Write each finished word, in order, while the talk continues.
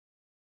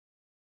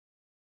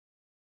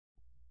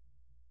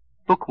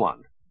Book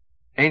 1.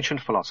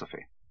 Ancient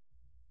Philosophy.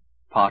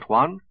 Part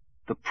 1.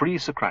 The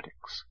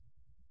Pre-Socratics.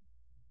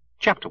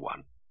 Chapter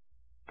 1.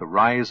 The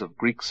Rise of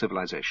Greek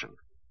Civilization.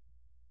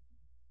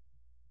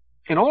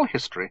 In all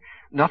history,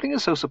 nothing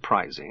is so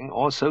surprising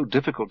or so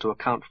difficult to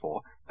account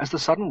for as the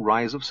sudden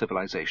rise of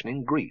civilization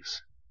in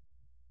Greece.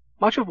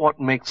 Much of what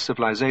makes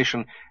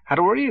civilization had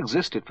already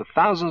existed for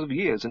thousands of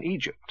years in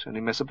Egypt and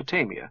in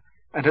Mesopotamia,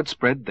 and had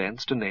spread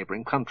thence to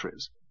neighboring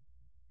countries.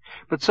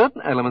 But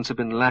certain elements had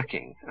been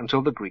lacking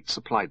until the Greeks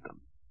supplied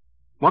them.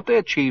 What they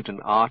achieved in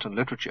art and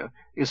literature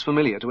is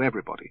familiar to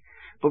everybody,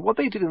 but what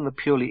they did in the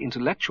purely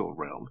intellectual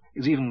realm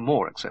is even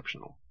more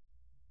exceptional.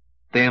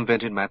 They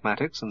invented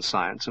mathematics and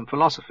science and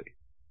philosophy.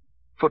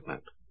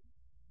 Footnote.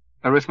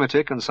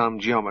 Arithmetic and some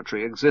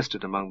geometry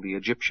existed among the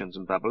Egyptians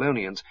and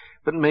Babylonians,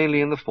 but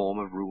mainly in the form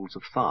of rules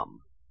of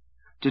thumb.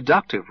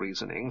 Deductive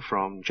reasoning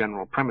from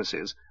general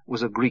premises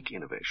was a Greek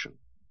innovation.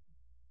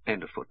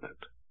 End of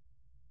footnote.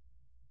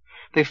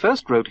 They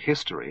first wrote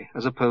history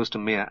as opposed to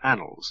mere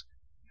annals.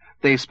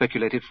 They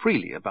speculated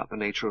freely about the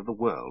nature of the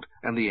world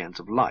and the ends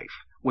of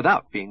life,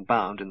 without being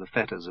bound in the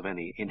fetters of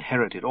any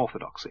inherited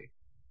orthodoxy.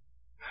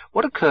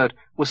 What occurred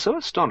was so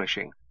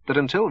astonishing that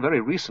until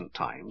very recent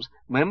times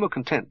men were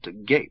content to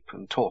gape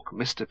and talk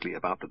mystically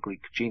about the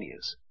Greek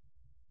genius.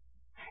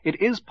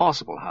 It is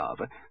possible,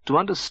 however, to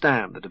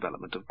understand the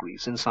development of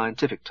Greece in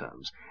scientific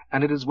terms,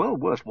 and it is well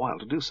worth while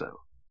to do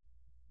so.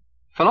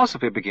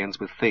 Philosophy begins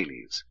with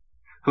Thales,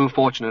 who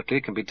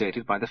fortunately can be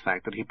dated by the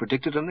fact that he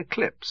predicted an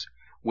eclipse,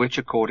 which,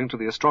 according to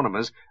the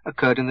astronomers,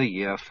 occurred in the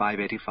year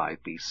 585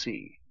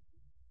 BC.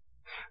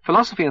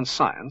 Philosophy and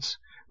science,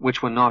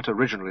 which were not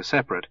originally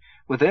separate,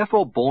 were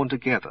therefore born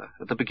together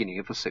at the beginning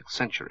of the 6th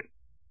century.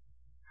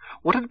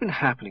 What had been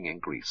happening in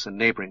Greece and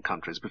neighboring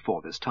countries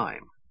before this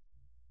time?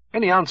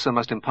 Any answer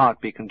must in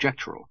part be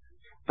conjectural,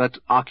 but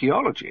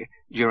archaeology,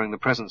 during the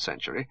present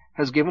century,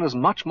 has given us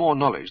much more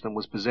knowledge than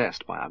was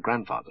possessed by our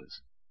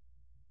grandfathers.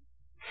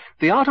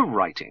 The art of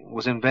writing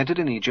was invented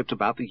in Egypt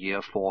about the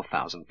year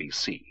 4000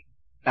 BC,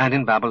 and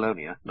in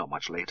Babylonia not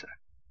much later.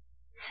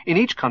 In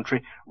each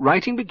country,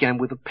 writing began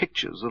with the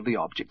pictures of the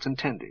objects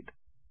intended.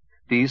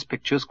 These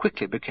pictures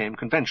quickly became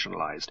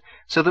conventionalized,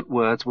 so that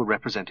words were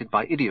represented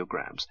by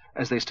ideograms,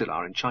 as they still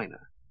are in China.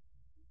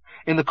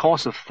 In the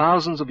course of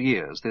thousands of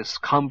years, this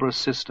cumbrous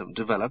system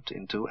developed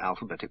into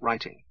alphabetic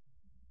writing.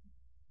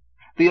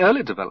 The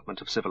early development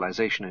of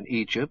civilization in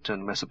Egypt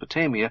and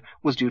Mesopotamia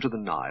was due to the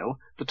Nile,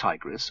 the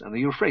Tigris, and the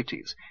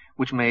Euphrates,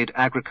 which made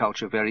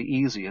agriculture very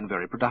easy and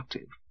very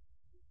productive.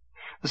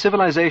 The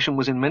civilization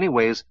was in many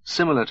ways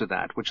similar to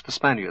that which the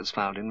Spaniards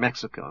found in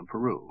Mexico and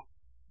Peru.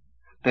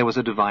 There was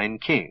a divine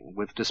king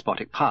with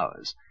despotic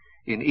powers.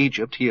 In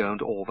Egypt he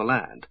owned all the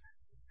land.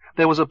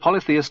 There was a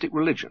polytheistic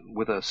religion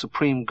with a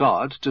supreme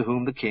god to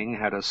whom the king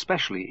had a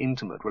specially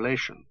intimate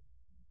relation.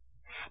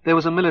 There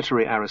was a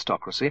military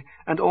aristocracy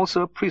and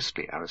also a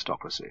priestly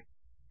aristocracy.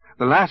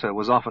 The latter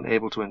was often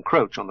able to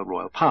encroach on the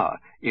royal power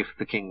if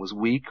the king was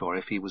weak or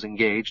if he was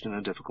engaged in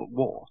a difficult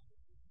war.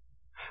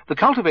 The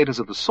cultivators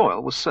of the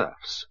soil were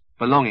serfs,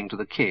 belonging to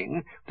the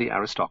king, the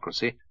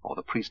aristocracy, or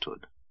the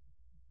priesthood.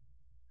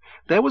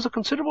 There was a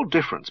considerable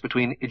difference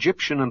between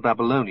Egyptian and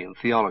Babylonian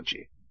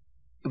theology.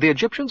 The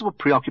Egyptians were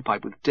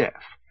preoccupied with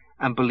death,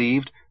 and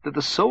believed that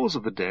the souls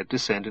of the dead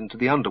descend into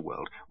the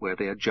underworld, where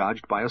they are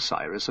judged by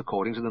Osiris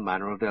according to the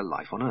manner of their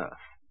life on earth.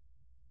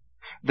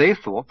 They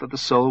thought that the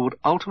soul would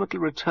ultimately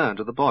return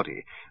to the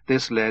body.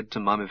 This led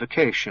to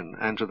mummification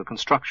and to the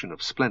construction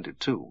of splendid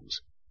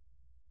tombs.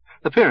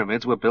 The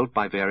pyramids were built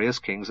by various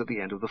kings at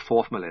the end of the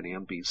 4th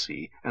millennium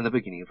BC and the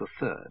beginning of the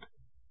 3rd.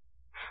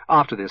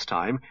 After this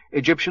time,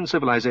 Egyptian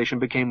civilization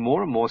became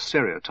more and more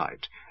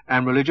stereotyped,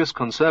 and religious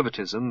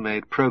conservatism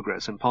made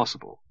progress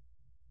impossible.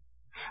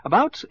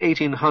 About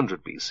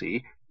 1800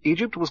 BC,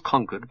 Egypt was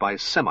conquered by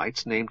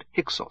Semites named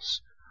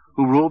Hyksos,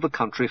 who ruled the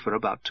country for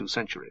about 2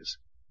 centuries.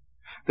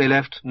 They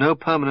left no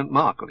permanent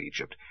mark on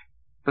Egypt,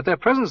 but their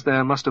presence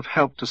there must have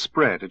helped to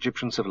spread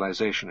Egyptian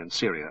civilization in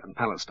Syria and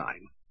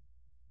Palestine.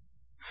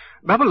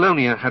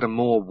 Babylonia had a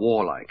more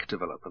warlike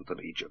development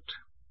than Egypt.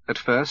 At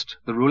first,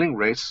 the ruling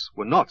race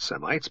were not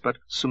Semites, but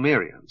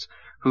Sumerians,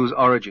 whose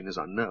origin is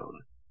unknown.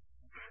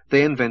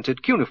 They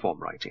invented cuneiform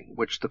writing,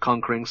 which the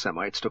conquering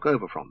Semites took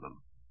over from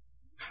them.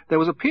 There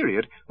was a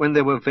period when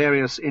there were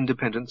various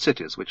independent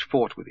cities which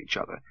fought with each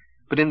other,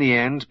 but in the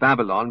end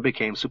Babylon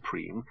became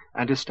supreme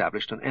and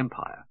established an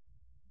empire.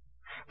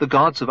 The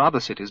gods of other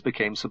cities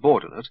became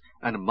subordinate,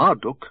 and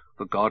Marduk,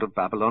 the god of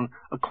Babylon,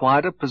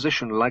 acquired a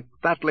position like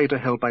that later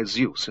held by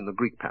Zeus in the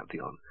Greek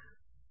pantheon.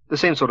 The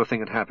same sort of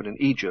thing had happened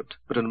in Egypt,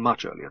 but at a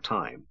much earlier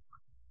time.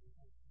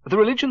 The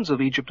religions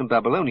of Egypt and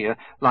Babylonia,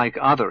 like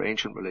other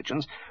ancient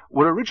religions,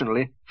 were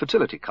originally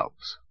fertility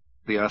cults.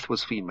 The earth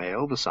was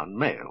female, the sun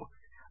male.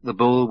 The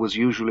bull was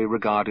usually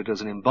regarded as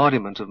an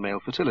embodiment of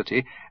male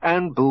fertility,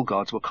 and bull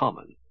gods were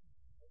common.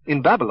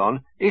 In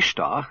Babylon,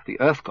 Ishtar,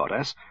 the earth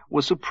goddess,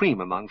 was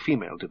supreme among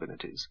female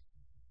divinities.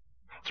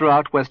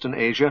 Throughout Western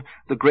Asia,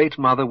 the Great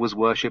Mother was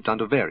worshipped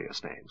under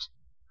various names.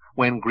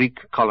 When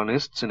Greek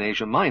colonists in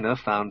Asia Minor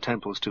found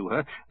temples to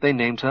her, they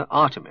named her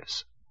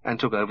Artemis, and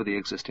took over the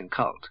existing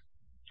cult.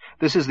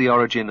 This is the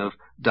origin of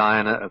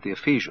Diana of the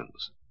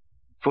Ephesians.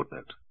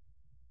 Footnote.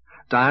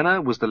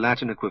 Diana was the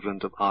Latin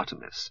equivalent of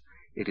Artemis.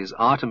 It is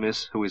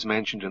Artemis who is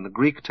mentioned in the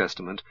Greek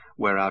Testament,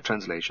 where our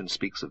translation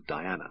speaks of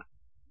Diana.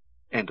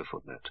 End of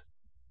footnote.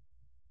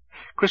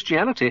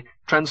 Christianity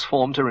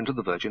transformed her into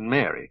the Virgin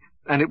Mary,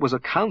 and it was a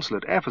council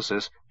at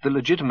Ephesus that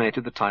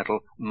legitimated the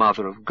title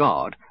Mother of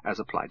God as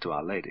applied to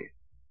Our Lady.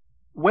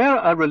 Where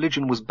a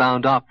religion was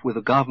bound up with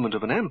the government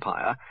of an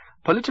empire,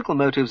 political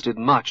motives did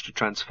much to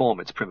transform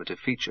its primitive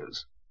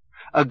features.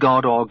 A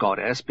god or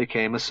goddess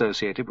became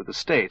associated with the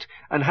state,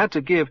 and had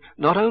to give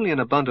not only an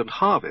abundant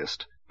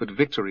harvest, but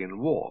victory in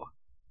war.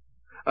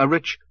 A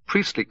rich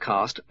priestly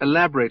caste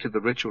elaborated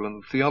the ritual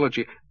and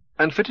theology,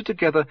 and fitted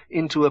together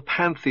into a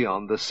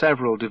pantheon the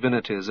several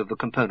divinities of the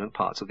component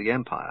parts of the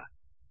empire.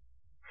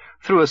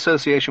 Through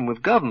association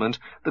with government,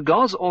 the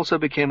gods also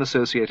became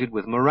associated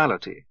with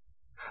morality.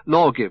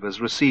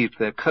 Lawgivers received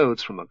their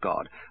codes from a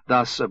god,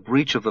 thus a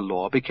breach of the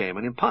law became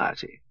an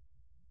impiety.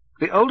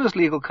 The oldest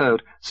legal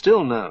code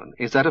still known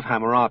is that of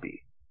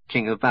Hammurabi,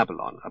 king of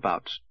Babylon,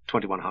 about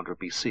 2100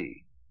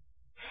 BC.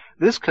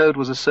 This code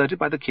was asserted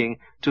by the king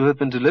to have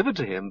been delivered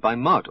to him by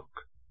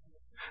Marduk.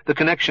 The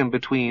connection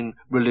between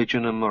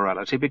religion and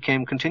morality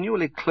became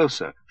continually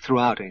closer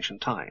throughout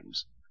ancient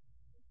times.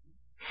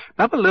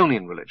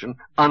 Babylonian religion,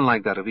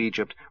 unlike that of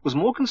Egypt, was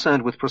more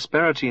concerned with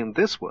prosperity in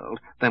this world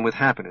than with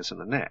happiness in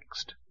the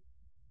next.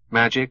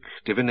 Magic,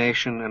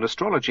 divination, and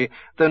astrology,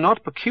 though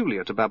not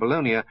peculiar to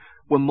Babylonia,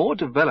 were more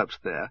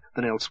developed there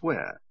than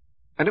elsewhere,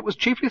 and it was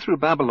chiefly through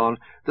Babylon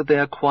that they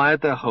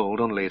acquired their hold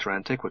on later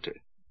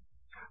antiquity.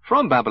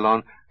 From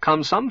Babylon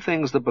come some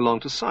things that belong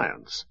to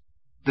science,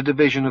 the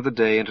division of the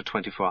day into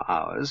 24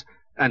 hours,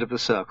 and of the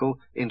circle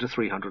into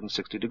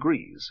 360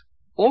 degrees.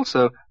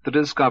 Also the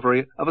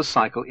discovery of a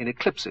cycle in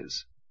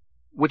eclipses,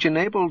 which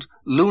enabled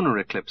lunar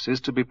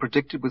eclipses to be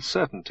predicted with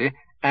certainty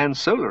and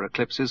solar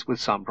eclipses with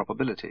some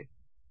probability.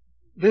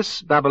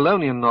 This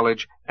Babylonian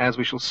knowledge, as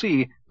we shall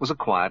see, was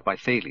acquired by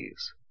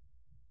Thales.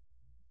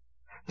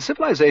 The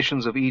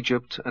civilizations of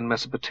Egypt and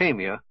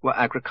Mesopotamia were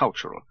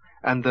agricultural,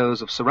 and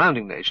those of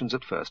surrounding nations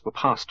at first were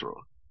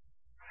pastoral.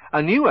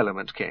 A new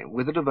element came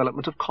with the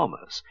development of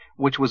commerce,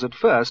 which was at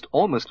first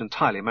almost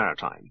entirely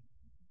maritime.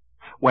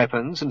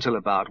 Weapons until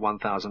about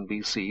 1000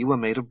 BC were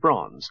made of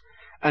bronze,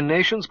 and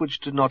nations which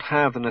did not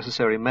have the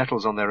necessary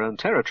metals on their own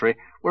territory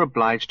were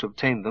obliged to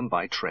obtain them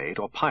by trade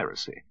or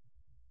piracy.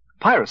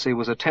 Piracy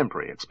was a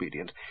temporary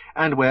expedient,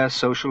 and where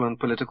social and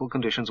political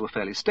conditions were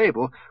fairly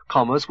stable,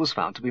 commerce was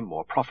found to be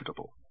more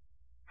profitable.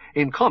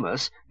 In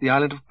commerce, the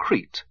island of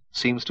Crete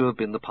seems to have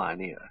been the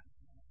pioneer.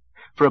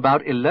 For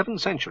about 11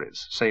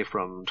 centuries, say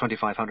from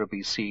 2500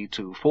 BC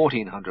to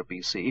 1400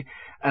 BC,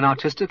 an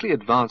artistically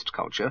advanced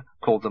culture,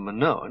 called the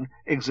Minoan,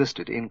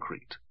 existed in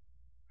Crete.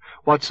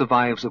 What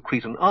survives of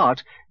Cretan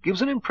art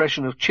gives an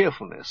impression of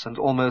cheerfulness and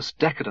almost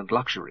decadent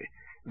luxury,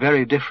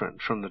 very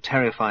different from the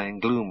terrifying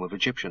gloom of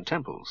Egyptian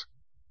temples.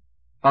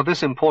 Of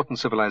this important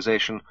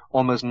civilization,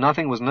 almost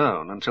nothing was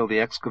known until the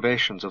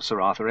excavations of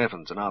Sir Arthur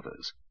Evans and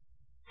others.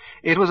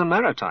 It was a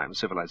maritime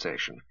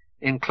civilization,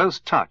 in close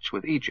touch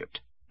with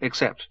Egypt,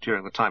 except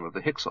during the time of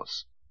the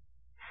Hyksos.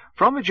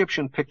 From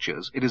Egyptian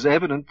pictures, it is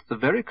evident that the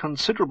very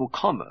considerable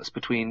commerce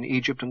between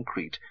Egypt and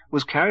Crete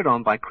was carried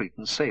on by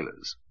Cretan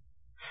sailors.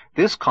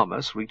 This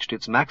commerce reached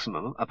its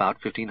maximum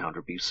about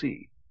 1500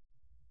 BC.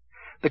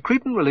 The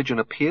Cretan religion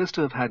appears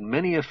to have had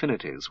many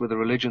affinities with the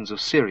religions of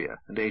Syria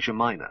and Asia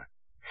Minor,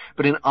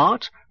 but in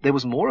art there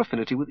was more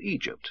affinity with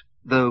Egypt,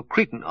 though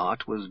Cretan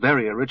art was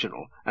very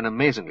original and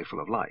amazingly full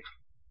of life.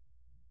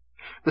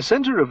 The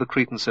center of the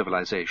Cretan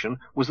civilization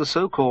was the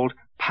so-called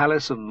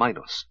Palace of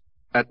Minos,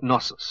 at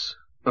Knossos,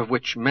 of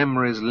which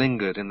memories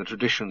lingered in the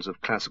traditions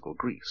of classical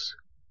Greece.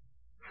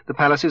 The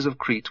palaces of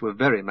Crete were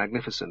very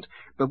magnificent,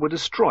 but were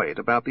destroyed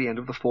about the end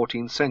of the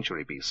 14th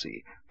century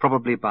BC,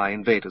 probably by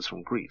invaders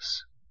from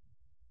Greece.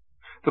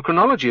 The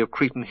chronology of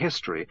Cretan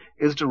history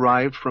is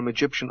derived from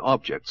Egyptian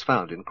objects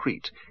found in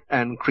Crete,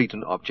 and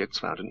Cretan objects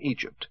found in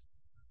Egypt.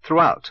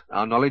 Throughout,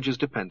 our knowledge is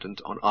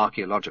dependent on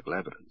archaeological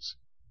evidence.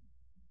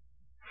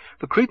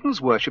 The Cretans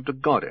worshipped a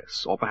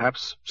goddess, or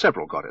perhaps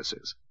several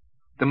goddesses.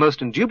 The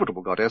most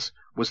indubitable goddess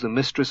was the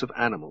mistress of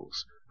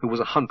animals, who was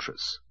a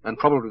huntress, and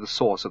probably the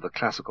source of the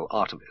classical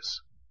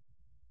Artemis.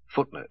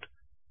 Footnote.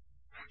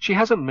 She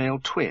has a male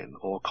twin,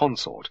 or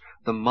consort,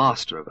 the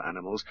master of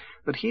animals,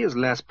 but he is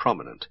less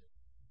prominent.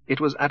 It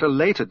was at a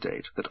later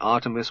date that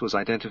Artemis was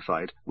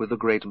identified with the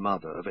Great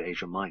Mother of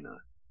Asia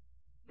Minor.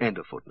 End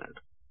of footnote.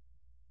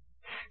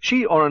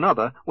 She or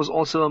another was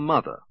also a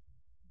mother.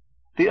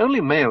 The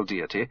only male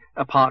deity,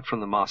 apart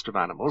from the master of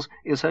animals,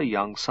 is her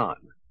young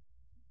son.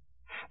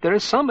 There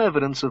is some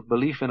evidence of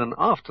belief in an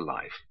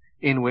afterlife,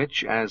 in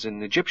which, as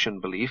in Egyptian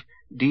belief,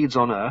 deeds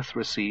on earth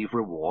receive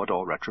reward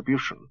or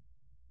retribution.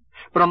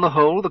 But on the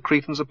whole, the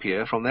Cretans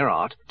appear, from their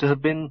art, to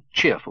have been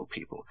cheerful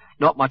people,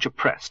 not much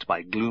oppressed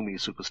by gloomy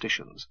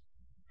superstitions.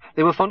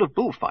 They were fond of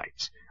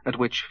bullfights, at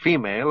which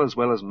female as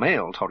well as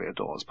male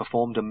toreadors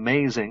performed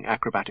amazing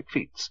acrobatic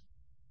feats.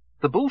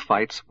 The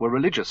bullfights were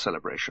religious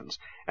celebrations,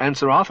 and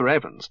Sir Arthur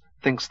Evans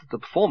thinks that the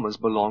performers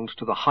belonged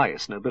to the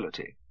highest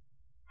nobility.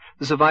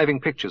 The surviving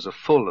pictures are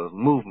full of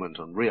movement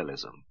and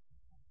realism.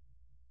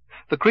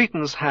 The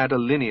Cretans had a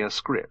linear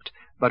script,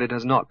 but it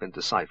has not been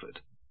deciphered.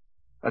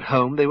 At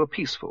home they were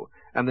peaceful,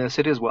 and their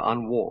cities were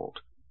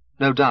unwalled.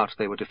 No doubt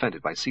they were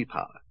defended by sea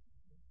power.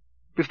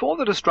 Before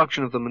the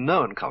destruction of the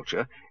Minoan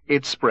culture,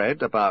 it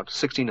spread, about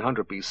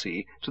 1600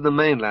 BC, to the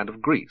mainland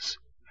of Greece,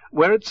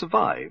 where it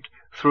survived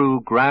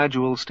through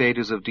gradual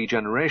stages of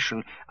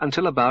degeneration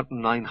until about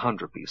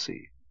 900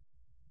 BC.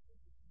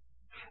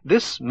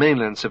 This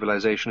mainland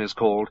civilization is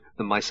called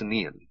the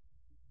Mycenaean.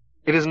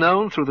 It is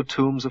known through the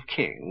tombs of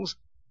kings,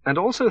 and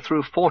also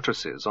through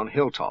fortresses on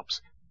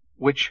hilltops,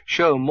 which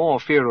show more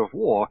fear of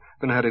war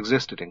than had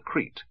existed in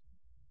Crete.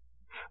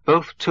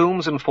 Both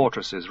tombs and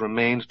fortresses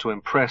remained to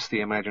impress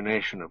the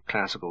imagination of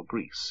classical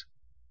Greece.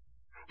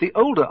 The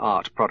older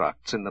art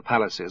products in the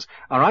palaces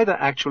are either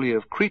actually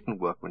of Cretan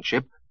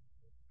workmanship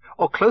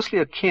or closely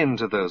akin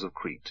to those of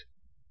Crete.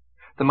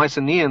 The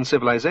Mycenaean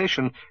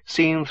civilization,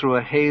 seen through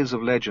a haze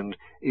of legend,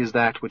 is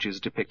that which is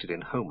depicted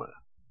in Homer.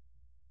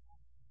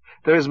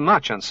 There is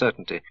much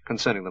uncertainty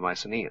concerning the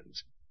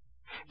Mycenaeans.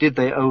 Did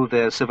they owe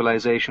their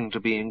civilization to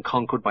being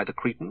conquered by the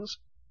Cretans?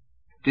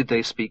 Did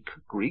they speak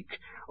Greek,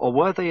 or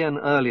were they an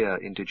earlier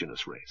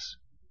indigenous race?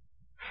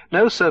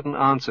 No certain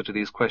answer to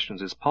these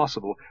questions is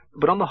possible,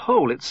 but on the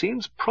whole it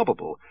seems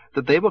probable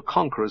that they were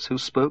conquerors who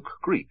spoke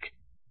Greek,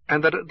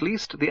 and that at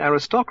least the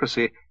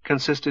aristocracy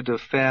consisted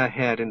of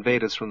fair-haired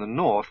invaders from the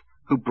north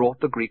who brought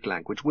the Greek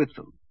language with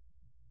them.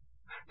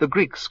 The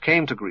Greeks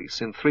came to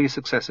Greece in 3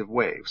 successive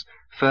waves,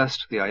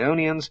 first the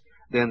Ionians,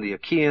 then the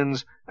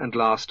Achaeans, and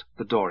last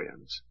the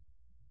Dorians.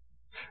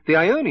 The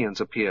Ionians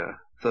appear,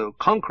 though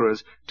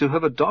conquerors, to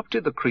have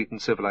adopted the Cretan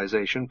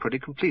civilization pretty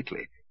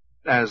completely,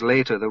 as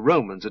later the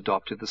Romans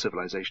adopted the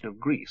civilization of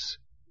Greece.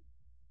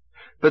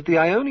 But the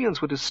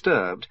Ionians were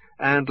disturbed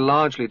and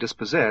largely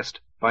dispossessed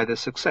by their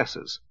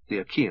successors, the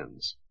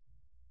Achaeans.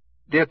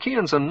 The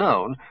Achaeans are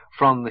known,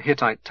 from the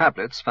Hittite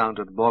tablets found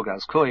at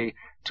Boghaz-Köi,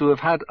 to have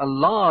had a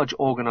large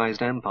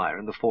organized empire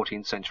in the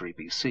 14th century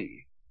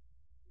BC.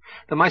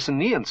 The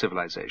Mycenaean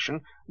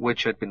civilization,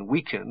 which had been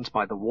weakened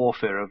by the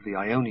warfare of the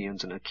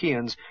Ionians and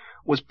Achaeans,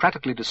 was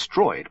practically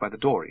destroyed by the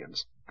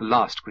Dorians, the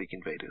last Greek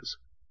invaders.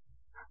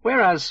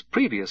 Whereas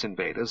previous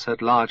invaders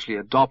had largely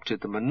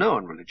adopted the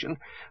Minoan religion,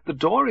 the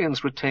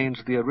Dorians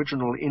retained the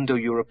original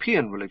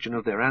Indo-European religion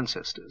of their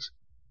ancestors.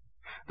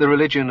 The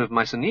religion of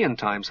Mycenaean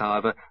times,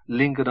 however,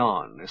 lingered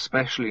on,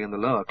 especially in the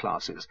lower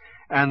classes,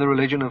 and the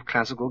religion of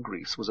classical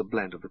Greece was a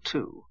blend of the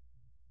two.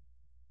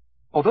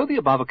 Although the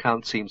above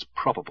account seems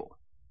probable,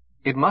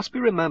 it must be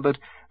remembered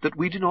that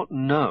we do not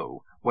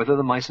know whether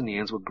the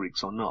Mycenaeans were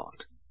Greeks or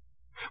not.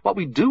 What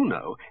we do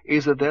know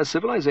is that their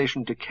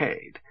civilization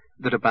decayed,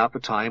 that about the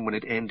time when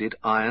it ended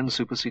iron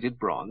superseded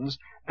bronze,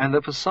 and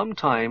that for some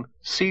time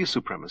sea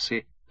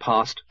supremacy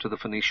passed to the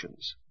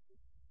Phoenicians.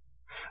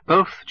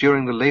 Both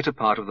during the later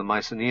part of the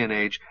Mycenaean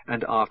age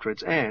and after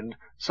its end,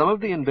 some of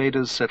the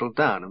invaders settled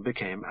down and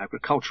became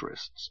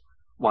agriculturists,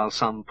 while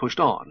some pushed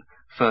on,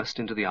 first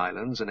into the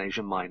islands in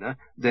Asia Minor,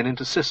 then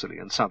into Sicily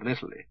and southern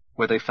Italy,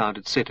 where they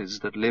founded cities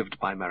that lived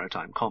by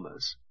maritime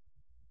commerce.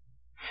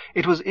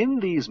 It was in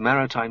these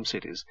maritime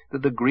cities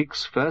that the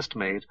Greeks first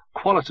made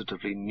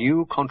qualitatively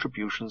new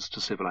contributions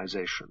to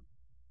civilization.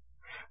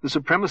 The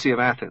supremacy of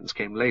Athens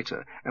came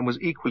later, and was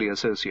equally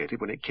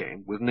associated when it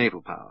came with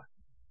naval power.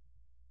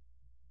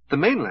 The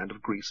mainland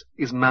of Greece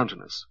is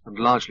mountainous and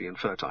largely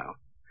infertile,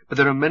 but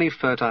there are many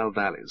fertile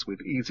valleys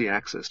with easy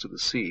access to the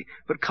sea,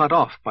 but cut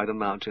off by the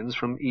mountains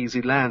from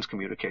easy land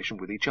communication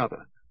with each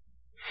other.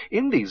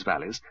 In these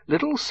valleys,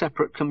 little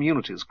separate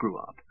communities grew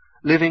up,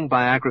 living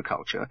by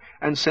agriculture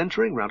and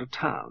centering round a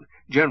town,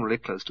 generally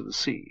close to the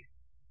sea.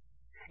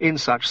 In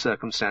such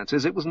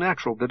circumstances, it was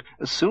natural that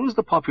as soon as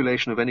the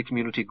population of any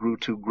community grew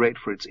too great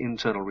for its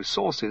internal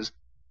resources,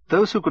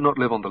 those who could not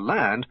live on the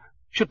land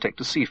should take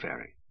to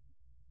seafaring.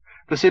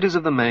 The cities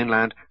of the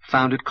mainland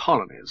founded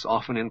colonies,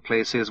 often in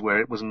places where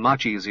it was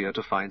much easier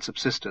to find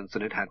subsistence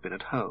than it had been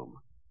at home.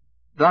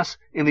 Thus,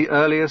 in the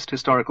earliest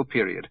historical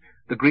period,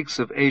 the Greeks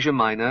of Asia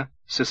Minor,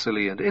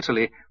 Sicily, and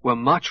Italy were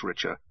much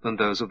richer than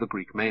those of the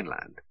Greek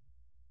mainland.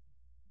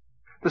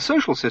 The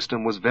social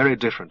system was very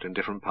different in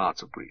different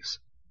parts of Greece.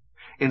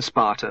 In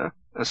Sparta,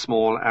 a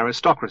small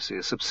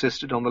aristocracy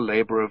subsisted on the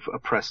labor of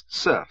oppressed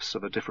serfs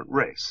of a different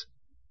race.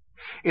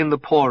 In the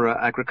poorer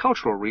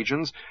agricultural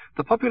regions,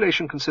 the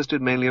population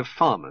consisted mainly of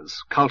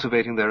farmers,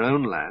 cultivating their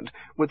own land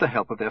with the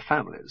help of their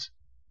families.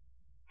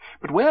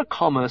 But where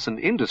commerce and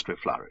industry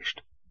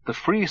flourished, the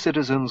free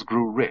citizens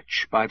grew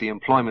rich by the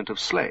employment of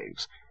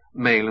slaves,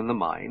 male in the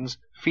mines,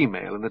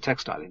 female in the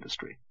textile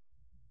industry.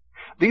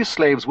 These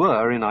slaves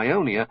were, in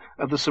Ionia,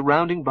 of the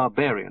surrounding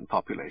barbarian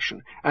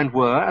population, and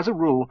were, as a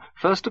rule,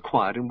 first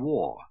acquired in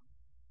war.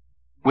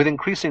 With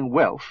increasing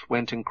wealth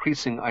went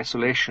increasing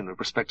isolation of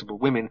respectable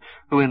women,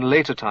 who in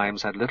later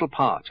times had little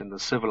part in the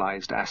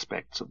civilized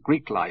aspects of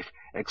Greek life,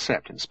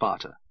 except in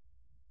Sparta.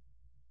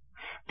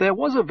 there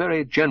was a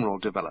very general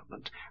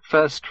development,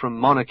 first from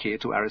monarchy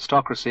to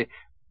aristocracy,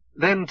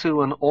 then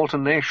to an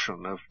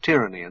alternation of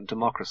tyranny and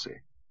democracy.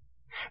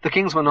 The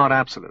kings were not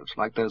absolute,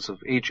 like those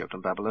of Egypt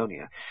and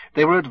Babylonia.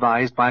 They were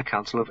advised by a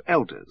council of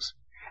elders,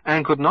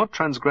 and could not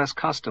transgress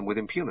custom with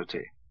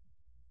impunity.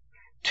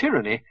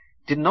 Tyranny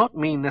did not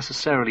mean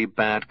necessarily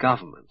bad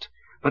government,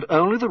 but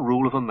only the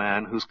rule of a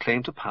man whose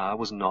claim to power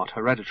was not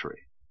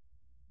hereditary.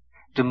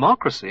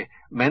 Democracy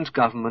meant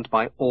government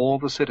by all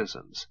the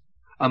citizens,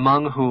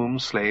 among whom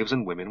slaves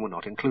and women were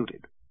not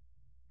included.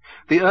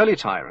 The early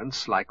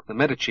tyrants, like the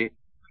Medici,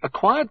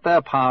 acquired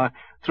their power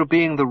through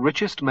being the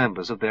richest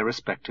members of their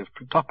respective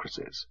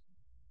plutocracies.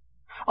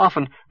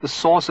 Often the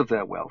source of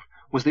their wealth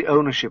was the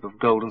ownership of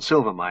gold and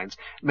silver mines,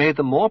 made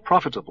the more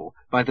profitable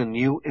by the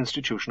new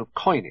institution of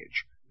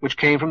coinage, which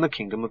came from the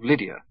kingdom of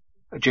Lydia,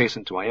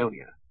 adjacent to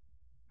Ionia.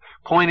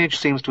 Coinage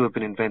seems to have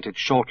been invented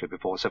shortly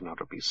before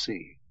 700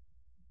 BC.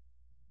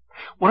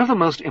 One of the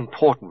most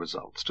important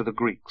results to the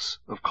Greeks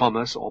of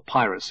commerce or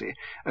piracy,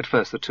 at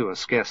first the two are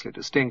scarcely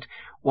distinct,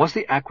 was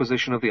the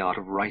acquisition of the art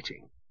of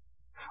writing.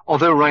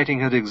 Although writing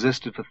had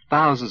existed for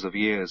thousands of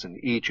years in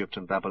Egypt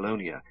and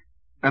Babylonia,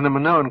 and the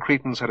Minoan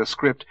Cretans had a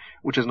script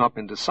which has not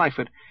been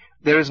deciphered,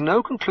 there is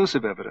no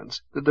conclusive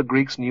evidence that the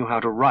Greeks knew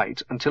how to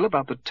write until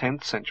about the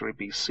 10th century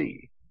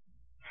BC.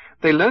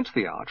 They learnt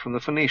the art from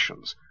the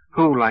Phoenicians,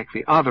 who, like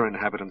the other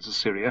inhabitants of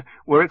Syria,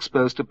 were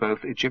exposed to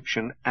both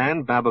Egyptian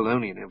and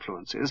Babylonian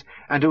influences,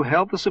 and who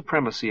held the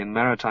supremacy in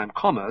maritime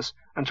commerce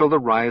until the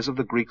rise of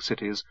the Greek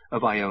cities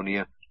of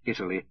Ionia,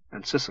 Italy,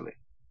 and Sicily.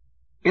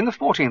 In the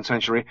 14th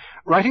century,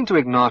 writing to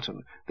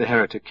Akhenaten, the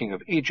heretic king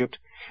of Egypt,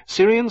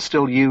 Syrians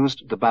still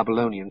used the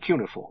Babylonian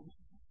cuneiform.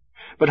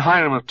 But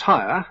Hiram of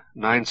Tyre,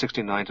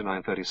 969 to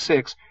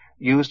 936,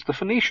 used the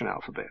Phoenician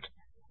alphabet,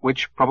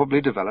 which probably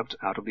developed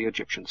out of the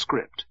Egyptian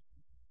script.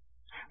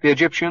 The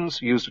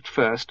Egyptians used at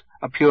first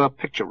a pure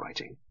picture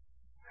writing.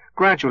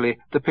 Gradually,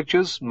 the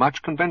pictures,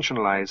 much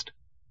conventionalized,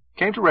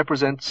 came to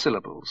represent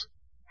syllables,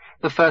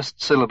 the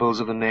first syllables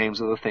of the names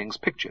of the things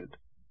pictured,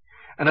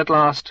 and at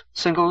last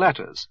single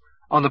letters,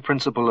 on the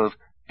principle of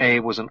A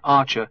was an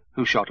archer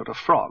who shot at a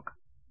frog.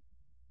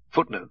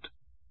 Footnote.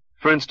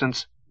 For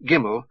instance,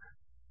 Gimel,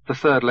 the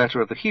third letter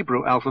of the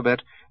Hebrew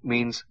alphabet,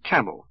 means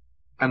camel,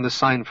 and the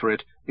sign for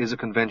it is a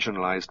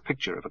conventionalized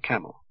picture of a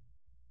camel.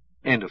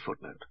 End of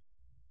footnote.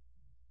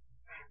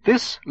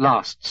 This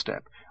last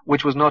step,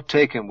 which was not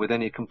taken with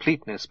any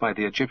completeness by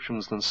the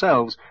Egyptians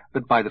themselves,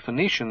 but by the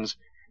Phoenicians,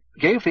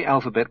 gave the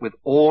alphabet with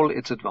all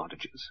its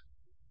advantages.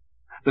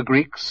 The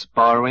Greeks,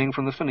 borrowing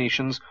from the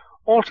Phoenicians,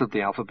 altered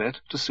the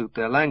alphabet to suit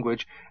their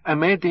language,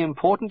 and made the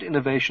important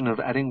innovation of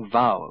adding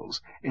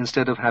vowels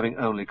instead of having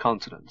only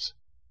consonants.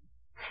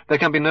 There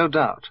can be no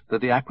doubt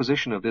that the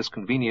acquisition of this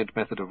convenient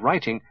method of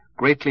writing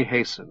greatly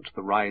hastened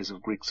the rise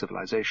of Greek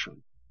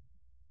civilization.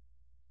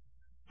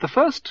 The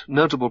first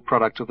notable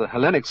product of the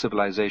Hellenic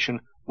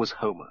civilization was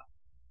Homer.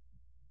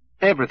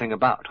 Everything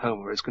about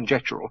Homer is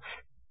conjectural,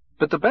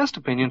 but the best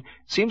opinion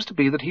seems to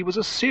be that he was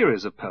a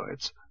series of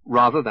poets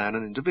rather than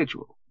an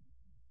individual.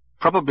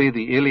 Probably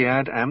the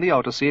Iliad and the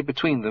Odyssey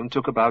between them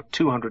took about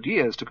 200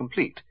 years to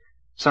complete.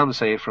 Some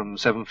say from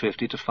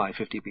 750 to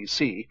 550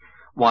 BC,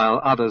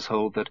 while others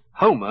hold that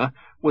Homer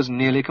was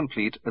nearly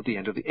complete at the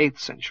end of the 8th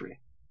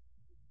century.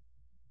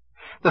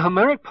 The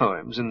Homeric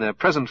poems, in their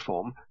present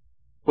form,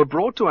 were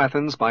brought to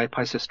Athens by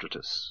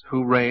Pisistratus,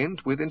 who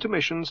reigned, with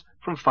intermissions,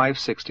 from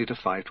 560 to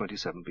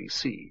 527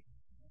 BC.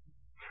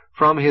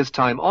 From his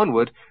time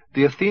onward,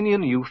 the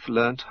Athenian youth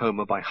learnt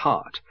Homer by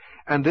heart,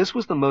 and this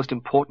was the most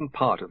important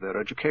part of their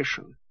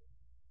education.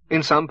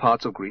 In some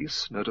parts of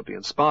Greece, notably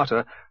in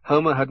Sparta,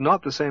 Homer had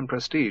not the same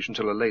prestige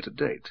until a later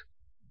date.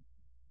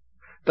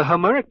 The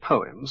Homeric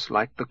poems,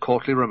 like the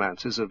courtly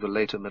romances of the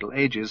later Middle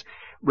Ages,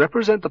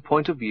 represent the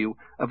point of view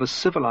of a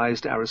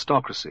civilized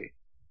aristocracy,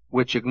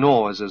 which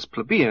ignores as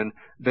plebeian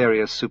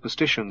various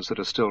superstitions that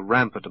are still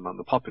rampant among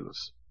the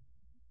populace.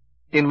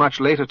 In much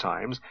later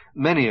times,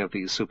 many of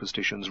these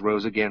superstitions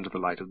rose again to the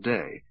light of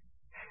day.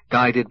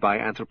 Guided by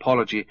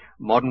anthropology,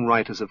 modern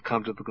writers have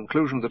come to the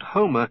conclusion that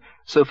Homer,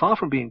 so far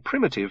from being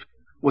primitive,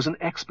 was an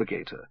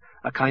expurgator,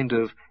 a kind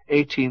of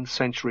 18th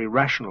century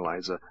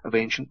rationalizer of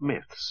ancient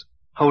myths,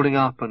 holding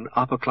up an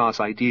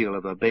upper-class ideal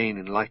of urbane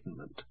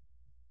enlightenment.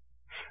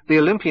 The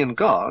Olympian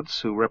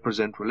gods, who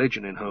represent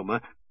religion in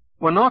Homer,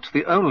 were not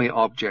the only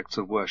objects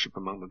of worship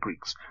among the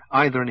Greeks,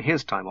 either in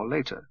his time or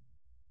later.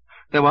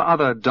 There were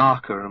other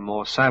darker and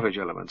more savage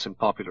elements in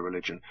popular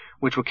religion,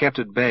 which were kept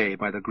at bay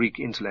by the Greek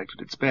intellect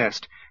at its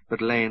best,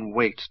 but lay in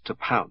wait to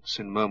pounce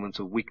in moments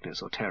of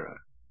weakness or terror.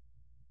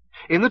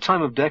 In the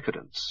time of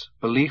decadence,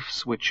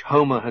 beliefs which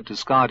Homer had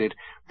discarded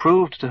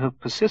proved to have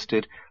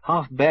persisted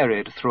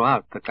half-buried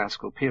throughout the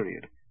classical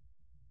period.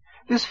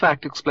 This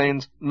fact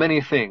explains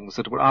many things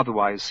that would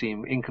otherwise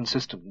seem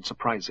inconsistent and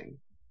surprising.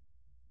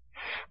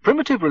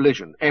 Primitive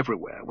religion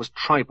everywhere was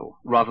tribal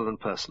rather than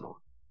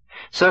personal.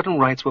 Certain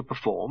rites were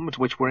performed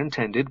which were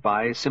intended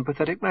by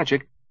sympathetic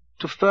magic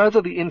to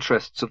further the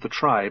interests of the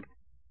tribe,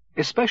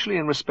 especially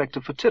in respect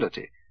of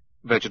fertility,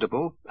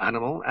 vegetable,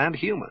 animal, and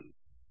human.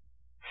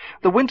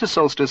 The winter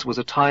solstice was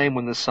a time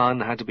when the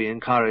sun had to be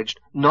encouraged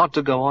not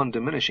to go on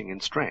diminishing in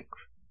strength.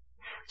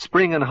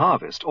 Spring and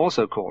harvest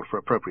also called for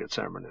appropriate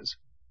ceremonies.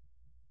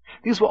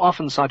 These were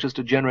often such as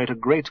to generate a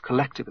great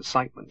collective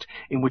excitement,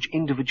 in which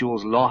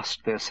individuals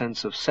lost their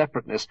sense of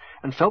separateness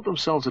and felt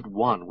themselves at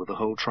one with the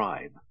whole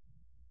tribe.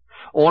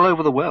 All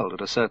over the world, at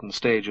a certain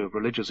stage of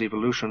religious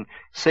evolution,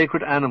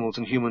 sacred animals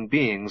and human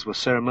beings were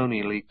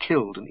ceremonially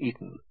killed and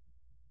eaten.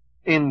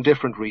 In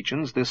different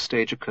regions, this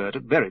stage occurred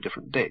at very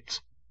different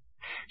dates.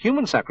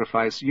 Human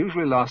sacrifice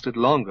usually lasted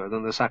longer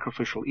than the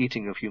sacrificial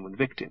eating of human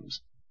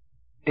victims.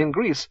 In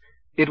Greece,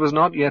 it was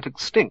not yet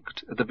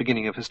extinct at the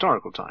beginning of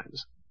historical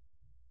times.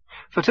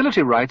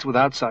 Fertility rites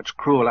without such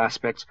cruel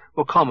aspects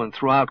were common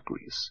throughout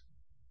Greece.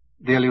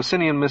 The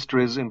Eleusinian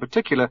mysteries, in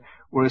particular,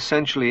 were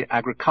essentially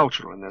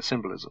agricultural in their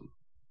symbolism.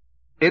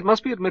 It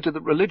must be admitted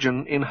that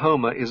religion in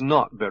Homer is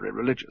not very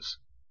religious.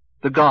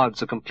 The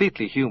gods are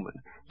completely human,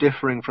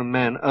 differing from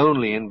men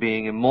only in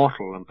being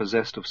immortal and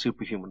possessed of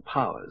superhuman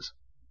powers.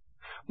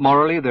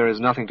 Morally, there is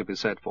nothing to be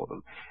said for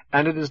them,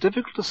 and it is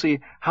difficult to see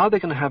how they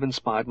can have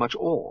inspired much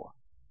awe.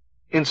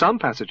 In some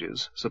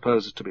passages,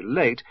 supposed to be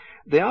late,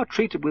 they are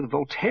treated with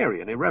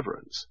Voltairean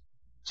irreverence.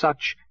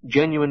 Such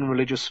genuine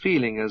religious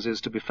feeling as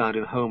is to be found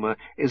in Homer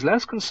is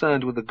less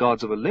concerned with the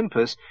gods of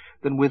Olympus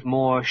than with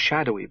more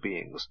shadowy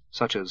beings,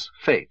 such as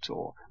fate,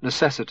 or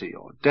necessity,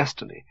 or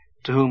destiny,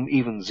 to whom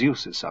even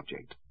Zeus is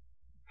subject.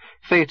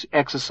 Fate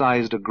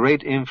exercised a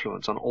great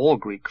influence on all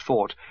Greek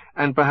thought,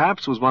 and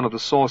perhaps was one of the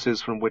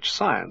sources from which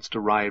science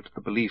derived the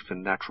belief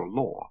in natural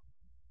law.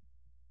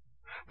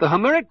 The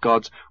Homeric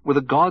gods were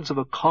the gods of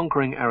a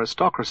conquering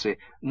aristocracy,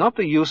 not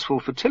the useful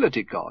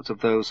fertility gods of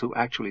those who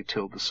actually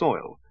tilled the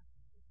soil.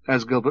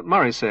 As Gilbert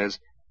Murray says,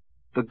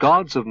 "The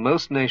gods of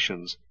most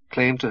nations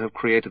claim to have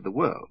created the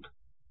world.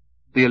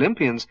 The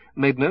Olympians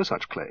made no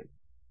such claim.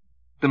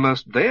 The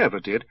most they ever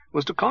did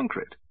was to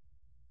conquer it.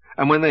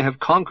 And when they have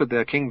conquered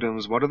their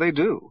kingdoms, what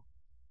do?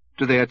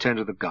 Do they attend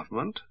to the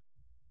government?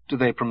 Do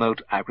they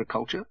promote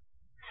agriculture?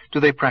 Do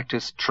they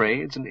practice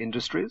trades and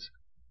industries?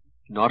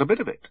 Not a bit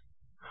of it.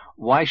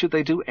 Why should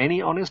they do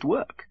any honest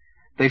work?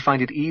 They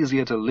find it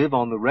easier to live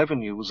on the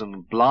revenues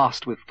and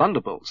blast with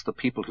thunderbolts the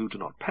people who do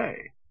not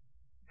pay.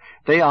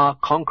 They are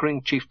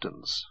conquering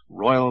chieftains,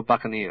 royal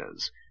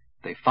buccaneers.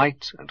 They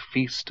fight and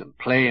feast and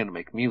play and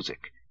make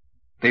music.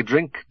 They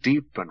drink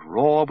deep and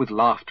roar with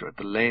laughter at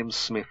the lame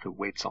smith who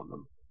waits on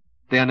them.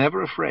 They are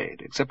never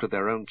afraid, except of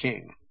their own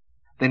king.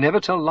 They never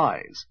tell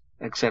lies,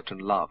 except in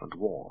love and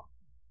war."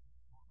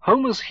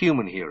 Homer's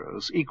human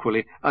heroes,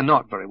 equally, are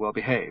not very well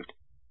behaved.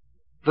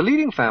 The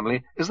leading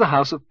family is the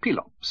house of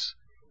Pelops,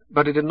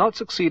 but it did not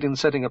succeed in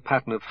setting a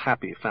pattern of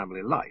happy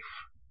family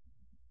life.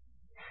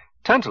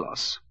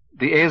 Tantalos,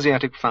 the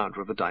Asiatic founder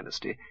of the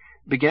dynasty,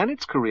 began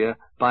its career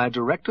by a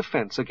direct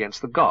offense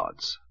against the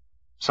gods.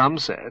 Some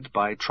said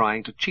by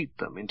trying to cheat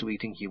them into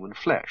eating human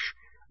flesh,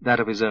 that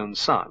of his own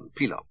son,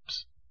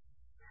 Pelops.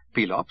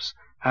 Pelops,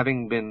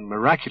 having been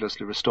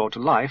miraculously restored to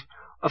life,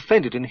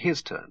 offended in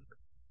his turn.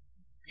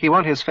 He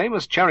won his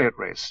famous chariot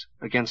race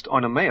against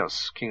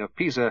Oenomaus, king of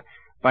Pisa,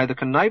 by the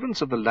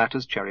connivance of the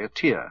latter's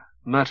charioteer,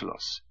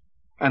 Myrtilus,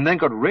 and then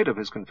got rid of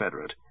his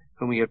confederate,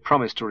 whom he had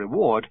promised to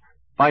reward,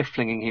 by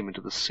flinging him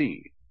into the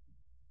sea.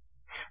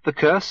 The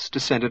curse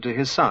descended to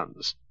his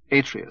sons,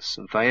 Atreus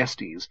and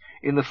Thyestes,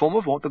 in the form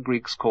of what the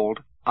Greeks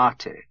called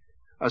ate,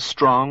 a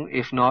strong,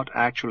 if not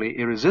actually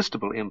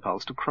irresistible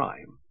impulse to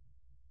crime.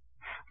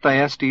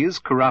 Thyestes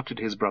corrupted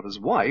his brother's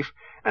wife,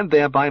 and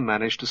thereby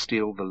managed to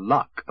steal the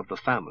luck of the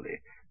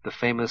family, the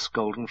famous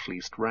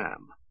golden-fleeced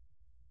ram.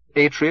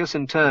 Atreus,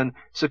 in turn,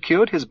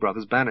 secured his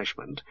brother's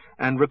banishment,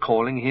 and,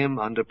 recalling him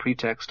under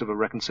pretext of a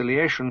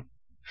reconciliation,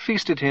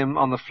 feasted him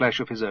on the flesh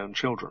of his own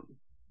children.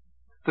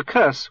 The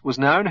curse was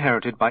now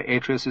inherited by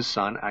Atreus's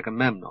son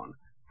Agamemnon,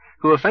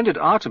 who offended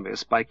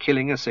Artemis by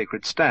killing a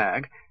sacred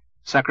stag,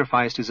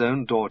 sacrificed his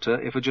own daughter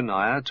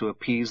Iphigenia to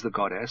appease the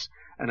goddess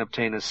and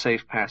obtain a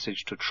safe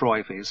passage to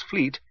Troy for his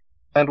fleet,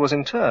 and was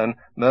in turn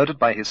murdered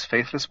by his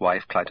faithless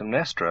wife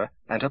Clytemnestra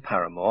and her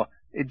paramour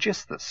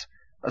Aegisthus,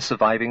 a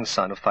surviving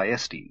son of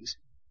Thyestes.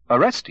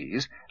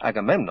 Orestes,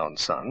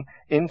 Agamemnon's son,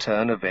 in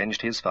turn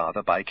avenged his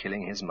father by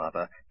killing his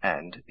mother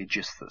and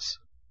Aegisthus.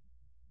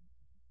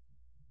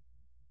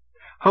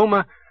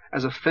 Homer,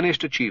 as a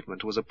finished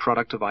achievement, was a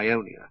product of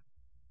Ionia,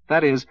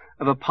 that is,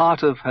 of a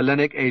part of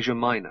Hellenic Asia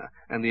Minor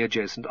and the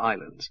adjacent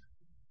islands.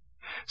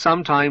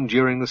 Sometime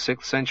during the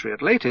 6th century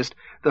at latest,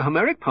 the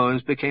Homeric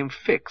poems became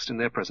fixed in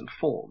their present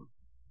form.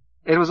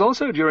 It was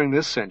also during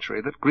this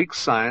century that Greek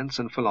science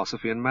and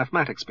philosophy and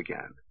mathematics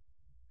began.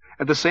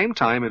 At the same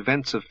time,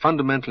 events of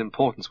fundamental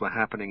importance were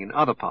happening in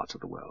other parts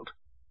of the world.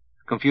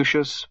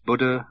 Confucius,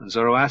 Buddha, and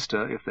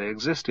Zoroaster, if they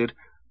existed,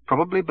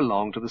 probably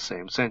belonged to the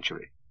same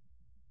century.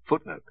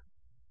 Footnote.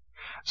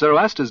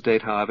 Zoroaster's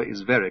date, however,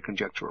 is very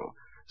conjectural.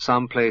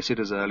 Some place it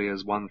as early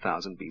as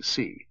 1000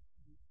 B.C.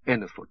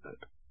 End of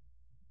footnote.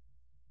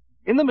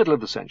 In the middle of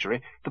the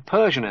century, the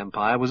Persian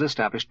Empire was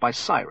established by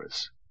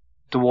Cyrus.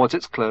 Towards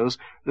its close,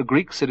 the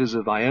Greek cities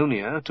of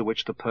Ionia, to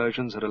which the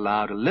Persians had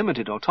allowed a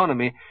limited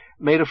autonomy,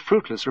 made a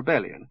fruitless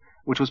rebellion,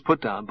 which was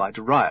put down by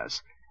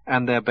Darius,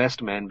 and their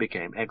best men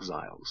became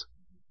exiles.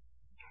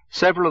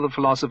 Several of the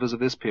philosophers of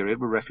this period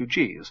were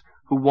refugees,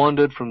 who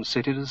wandered from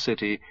city to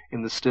city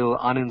in the still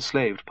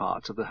unenslaved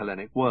parts of the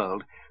Hellenic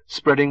world,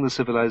 spreading the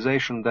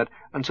civilization that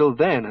until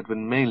then had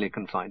been mainly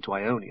confined to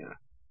Ionia.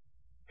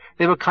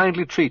 They were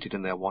kindly treated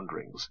in their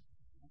wanderings.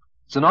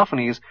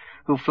 Xenophanes,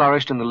 who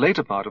flourished in the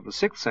later part of the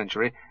 6th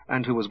century,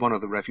 and who was one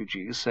of the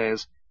refugees,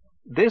 says,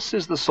 "This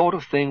is the sort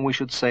of thing we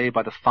should say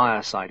by the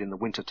fireside in the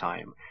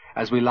winter-time,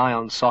 as we lie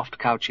on soft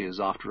couches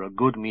after a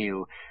good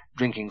meal,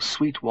 drinking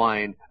sweet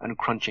wine and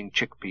crunching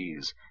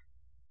chickpeas.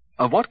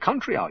 Of what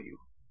country are you?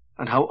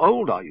 And how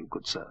old are you,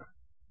 good sir?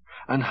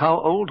 And how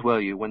old were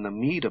you when the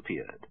Mede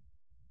appeared?"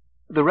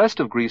 The rest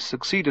of Greece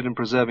succeeded in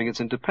preserving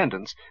its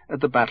independence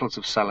at the battles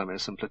of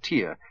Salamis and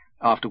Plataea,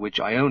 after which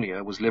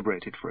Ionia was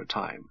liberated for a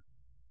time.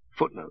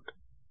 Footnote.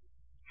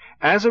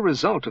 As a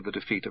result of the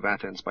defeat of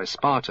Athens by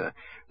Sparta,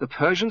 the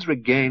Persians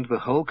regained the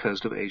whole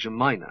coast of Asia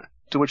Minor,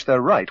 to which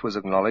their right was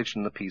acknowledged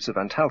in the Peace of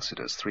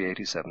Antalcidas,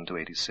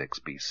 387–86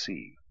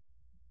 BC.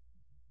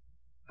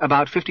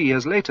 About 50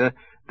 years later,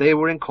 they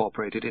were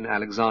incorporated in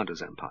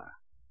Alexander's empire.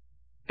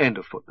 End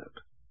of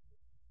footnote.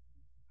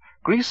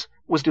 Greece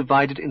was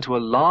divided into a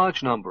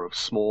large number of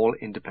small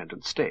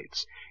independent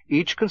states,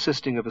 each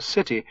consisting of a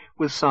city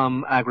with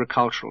some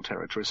agricultural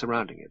territory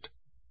surrounding it.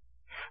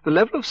 The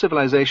level of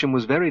civilization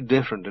was very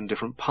different in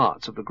different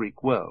parts of the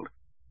Greek world,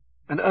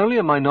 and only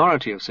a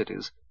minority of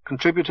cities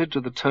contributed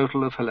to the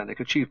total of Hellenic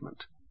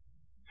achievement.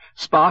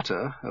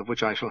 Sparta, of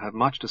which I shall have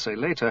much to say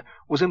later,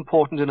 was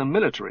important in a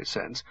military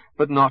sense,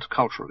 but not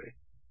culturally.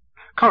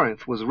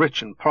 Corinth was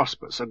rich and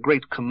prosperous, a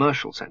great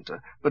commercial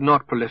centre, but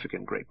not prolific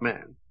in great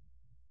men.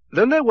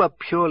 Then there were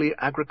purely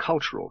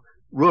agricultural,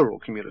 rural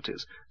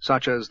communities,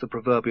 such as the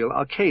proverbial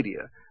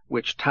Arcadia,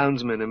 which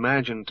townsmen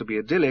imagined to be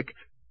idyllic,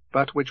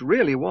 but which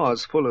really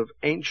was full of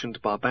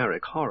ancient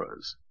barbaric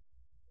horrors.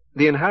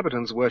 The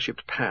inhabitants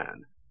worshipped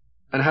Pan,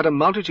 and had a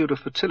multitude of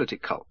fertility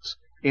cults,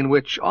 in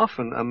which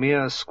often a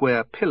mere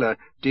square pillar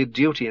did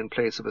duty in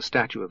place of a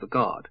statue of the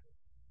god.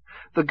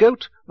 The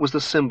goat was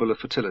the symbol of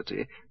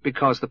fertility,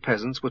 because the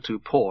peasants were too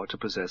poor to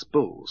possess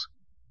bulls.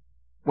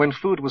 When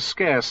food was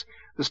scarce,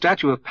 the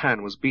statue of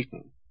Pan was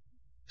beaten.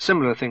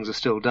 Similar things are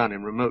still done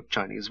in remote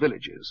Chinese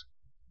villages.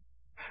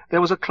 There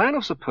was a clan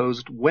of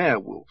supposed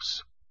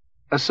werewolves,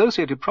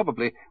 associated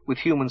probably with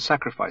human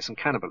sacrifice and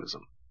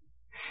cannibalism.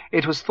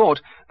 It was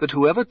thought that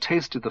whoever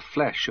tasted the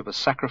flesh of a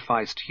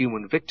sacrificed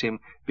human victim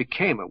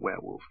became a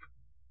werewolf.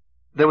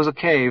 There was a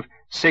cave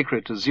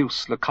sacred to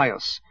Zeus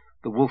Lachios,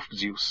 the wolf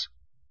Zeus.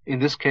 In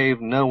this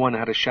cave no one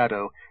had a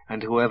shadow,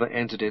 and whoever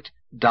entered it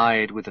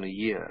died within a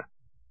year.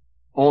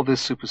 All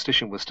this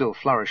superstition was still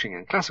flourishing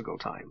in classical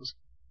times.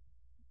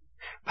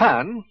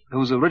 Pan,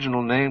 whose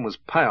original name was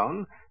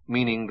Paon,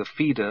 meaning the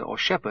feeder or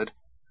shepherd,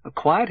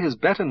 acquired his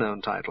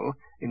better-known title,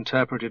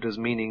 interpreted as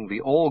meaning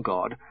the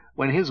all-god,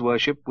 when his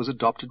worship was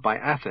adopted by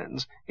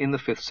Athens in the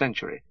 5th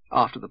century,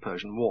 after the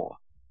Persian War.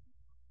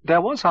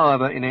 There was,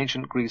 however, in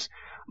ancient Greece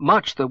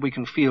much that we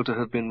can feel to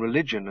have been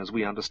religion as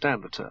we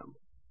understand the term.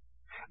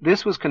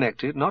 This was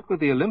connected not with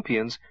the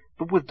Olympians,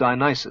 but with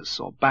Dionysus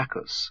or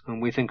Bacchus, whom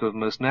we think of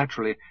most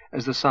naturally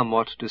as the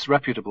somewhat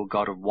disreputable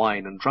god of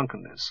wine and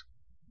drunkenness.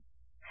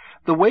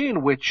 The way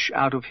in which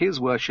out of his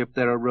worship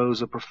there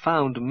arose a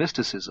profound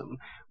mysticism,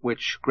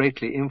 which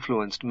greatly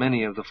influenced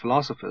many of the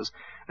philosophers,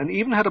 and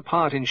even had a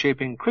part in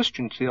shaping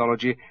Christian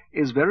theology,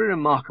 is very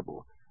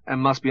remarkable,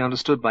 and must be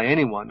understood by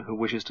anyone who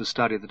wishes to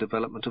study the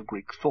development of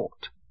Greek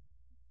thought.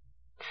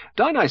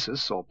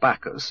 Dionysus, or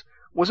Bacchus,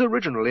 was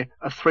originally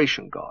a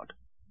Thracian god.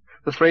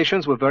 The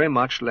Thracians were very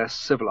much less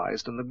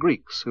civilized than the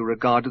Greeks, who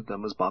regarded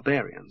them as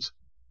barbarians.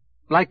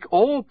 Like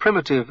all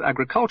primitive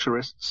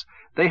agriculturists,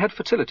 they had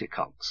fertility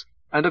cults,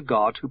 and a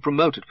god who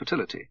promoted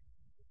fertility.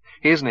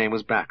 His name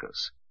was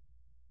Bacchus.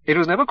 It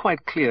was never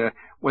quite clear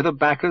whether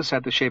Bacchus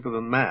had the shape of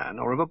a man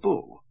or of a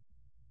bull.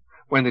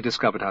 When they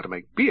discovered how to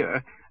make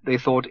beer, they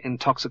thought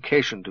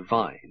intoxication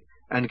divine,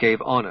 and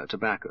gave honor to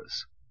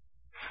Bacchus.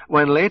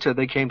 When later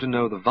they came to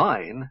know the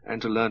vine,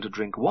 and to learn to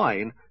drink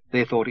wine,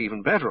 they thought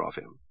even better of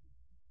him.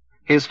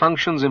 His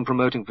functions in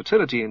promoting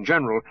fertility in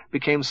general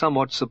became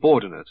somewhat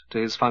subordinate to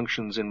his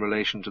functions in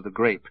relation to the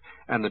grape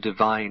and the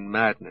divine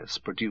madness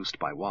produced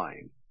by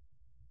wine.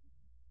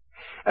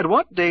 At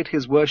what date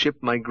his worship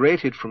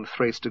migrated from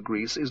Thrace to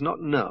Greece is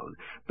not known,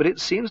 but it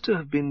seems to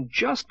have been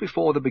just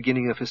before the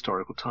beginning of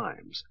historical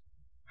times.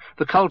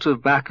 The cult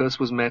of Bacchus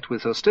was met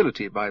with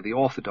hostility by the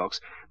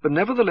Orthodox, but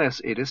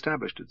nevertheless it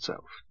established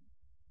itself.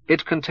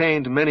 It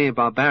contained many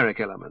barbaric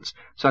elements,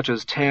 such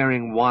as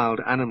tearing wild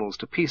animals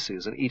to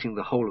pieces and eating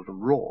the whole of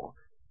them raw.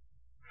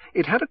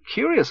 It had a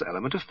curious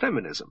element of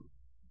feminism.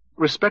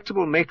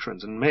 Respectable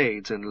matrons and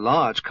maids in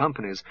large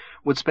companies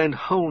would spend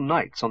whole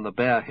nights on the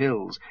bare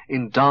hills,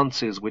 in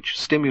dances which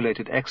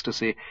stimulated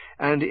ecstasy,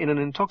 and in an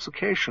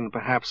intoxication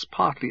perhaps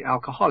partly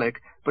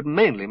alcoholic, but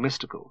mainly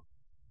mystical.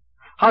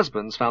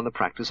 Husbands found the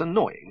practice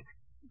annoying,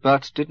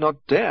 but did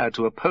not dare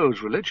to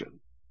oppose religion.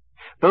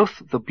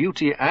 Both the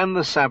beauty and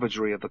the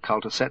savagery of the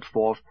cult are set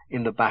forth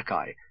in the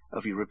Bacchae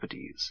of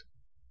Euripides.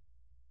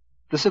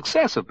 The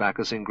success of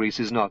Bacchus in Greece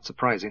is not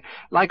surprising.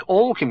 Like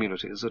all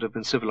communities that have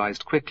been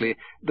civilized quickly,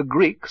 the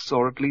Greeks,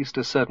 or at least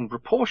a certain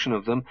proportion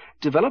of them,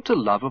 developed a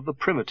love of the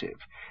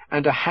primitive,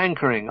 and a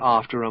hankering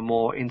after a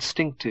more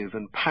instinctive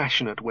and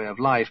passionate way of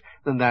life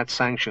than that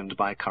sanctioned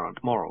by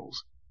current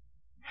morals.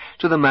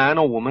 To the man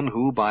or woman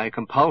who, by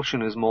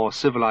compulsion, is more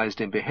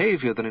civilized in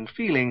behavior than in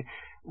feeling,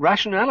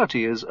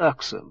 rationality is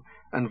irksome,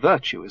 and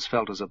virtue is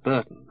felt as a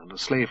burden and a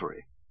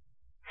slavery.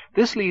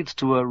 This leads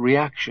to a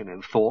reaction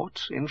in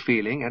thought, in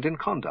feeling, and in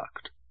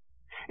conduct.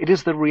 It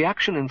is the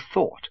reaction in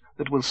thought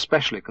that will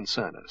specially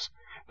concern us,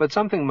 but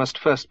something must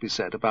first be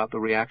said about the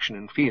reaction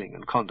in feeling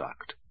and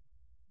conduct.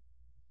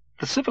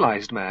 The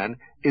civilized man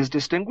is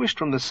distinguished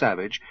from the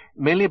savage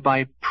mainly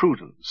by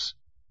prudence,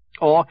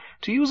 or,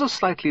 to use a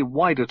slightly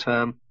wider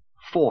term,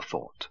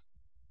 forethought.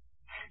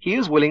 He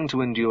is willing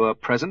to endure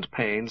present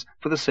pains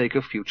for the sake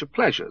of future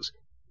pleasures,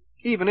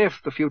 even if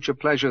the future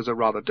pleasures are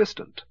rather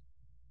distant.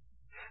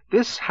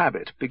 This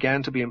habit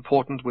began to be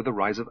important with the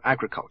rise of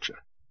agriculture.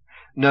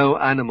 No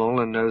animal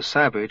and no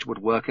savage would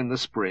work in the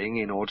spring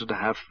in order to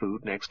have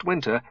food next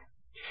winter,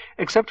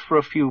 except for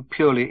a few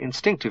purely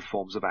instinctive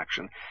forms of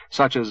action,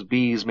 such as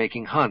bees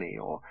making honey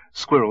or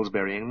squirrels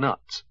burying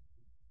nuts.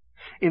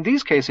 In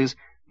these cases,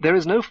 there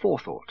is no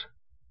forethought.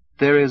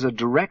 There is a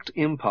direct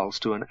impulse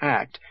to an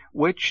act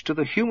which, to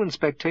the human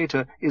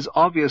spectator, is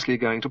obviously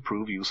going to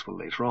prove useful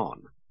later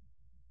on.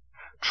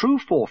 True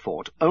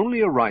forethought only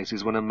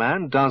arises when a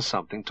man does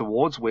something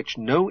towards which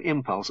no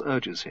impulse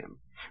urges him,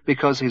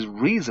 because his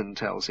reason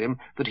tells him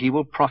that he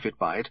will profit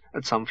by it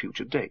at some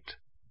future date.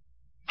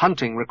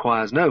 Hunting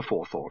requires no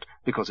forethought,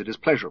 because it is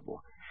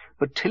pleasurable,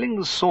 but tilling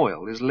the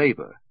soil is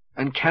labor,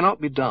 and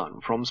cannot be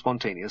done from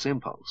spontaneous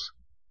impulse.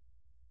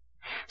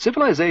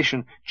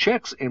 Civilization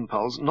checks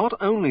impulse not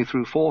only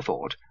through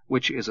forethought,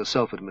 which is a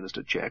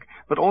self-administered check,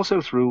 but also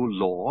through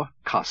law,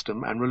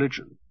 custom, and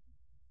religion.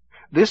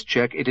 This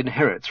check it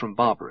inherits from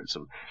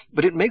barbarism,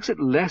 but it makes it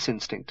less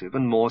instinctive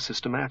and more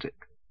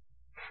systematic.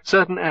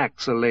 Certain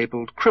acts are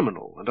labeled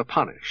criminal and are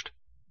punished.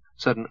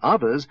 Certain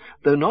others,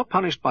 though not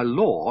punished by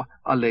law,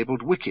 are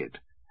labeled wicked,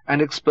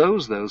 and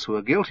expose those who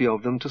are guilty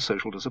of them to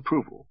social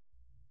disapproval.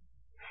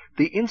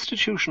 The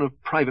institution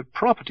of private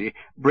property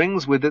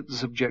brings with it the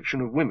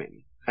subjection of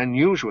women, and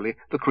usually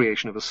the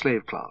creation of a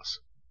slave class.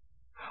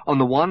 On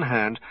the one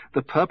hand,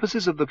 the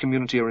purposes of the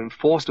community are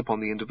enforced upon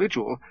the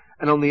individual,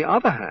 and on the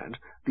other hand,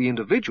 the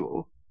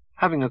individual,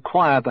 having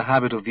acquired the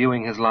habit of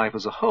viewing his life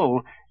as a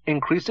whole,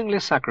 increasingly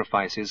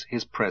sacrifices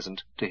his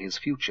present to his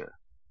future.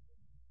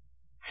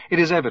 It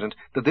is evident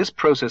that this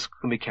process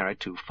can be carried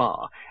too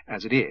far,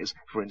 as it is,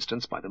 for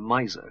instance, by the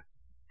miser.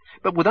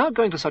 But without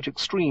going to such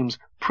extremes,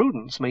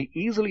 prudence may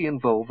easily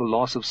involve the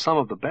loss of some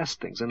of the best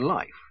things in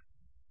life.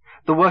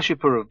 The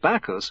worshipper of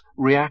Bacchus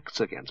reacts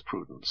against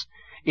prudence.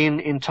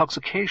 In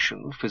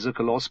intoxication,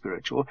 physical or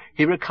spiritual,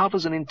 he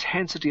recovers an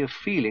intensity of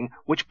feeling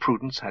which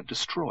prudence had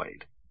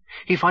destroyed.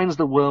 He finds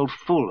the world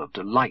full of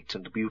delight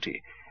and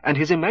beauty, and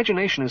his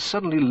imagination is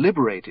suddenly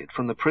liberated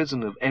from the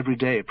prison of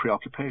everyday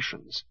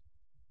preoccupations.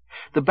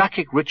 The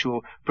Bacchic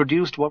ritual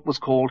produced what was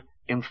called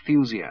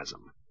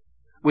enthusiasm,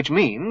 which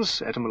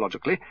means,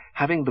 etymologically,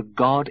 having the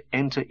god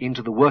enter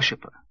into the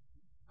worshipper,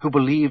 who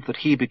believed that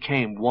he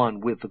became one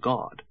with the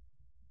god.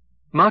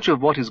 Much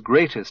of what is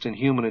greatest in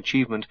human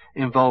achievement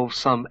involves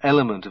some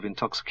element of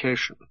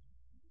intoxication.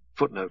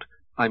 Footnote,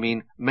 I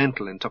mean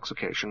mental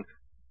intoxication,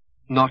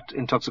 not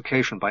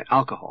intoxication by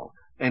alcohol.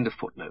 End of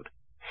footnote.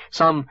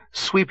 Some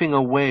sweeping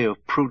away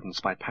of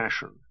prudence by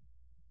passion.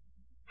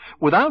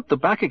 Without the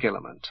Bacchic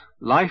element,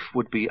 life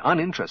would be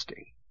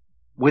uninteresting.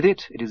 With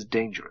it, it is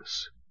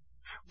dangerous.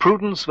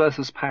 Prudence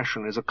versus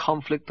passion is a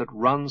conflict that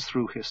runs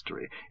through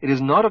history. It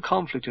is not a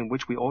conflict in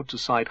which we ought to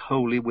side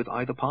wholly with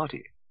either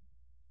party.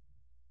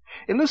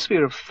 In the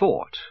sphere of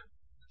thought,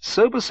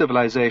 sober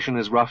civilization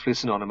is roughly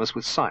synonymous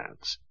with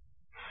science.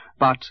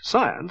 But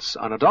science,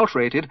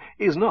 unadulterated,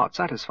 is not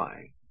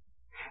satisfying.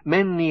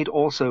 Men need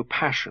also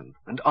passion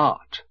and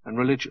art and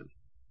religion.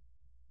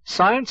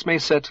 Science may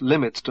set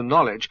limits to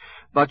knowledge,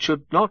 but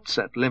should not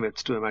set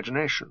limits to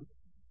imagination.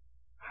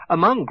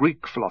 Among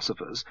Greek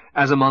philosophers,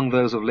 as among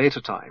those of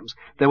later times,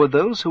 there were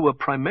those who were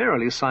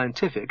primarily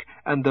scientific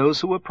and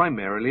those who were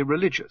primarily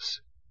religious.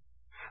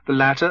 The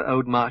latter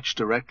owed much,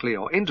 directly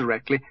or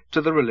indirectly,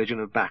 to the religion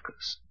of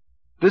Bacchus.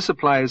 This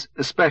applies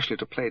especially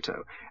to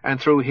Plato,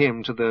 and through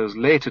him to those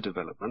later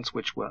developments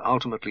which were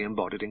ultimately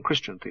embodied in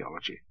Christian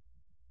theology.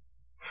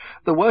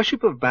 The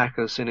worship of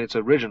Bacchus in its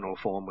original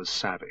form was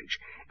savage,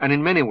 and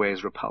in many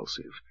ways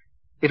repulsive.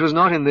 It was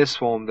not in this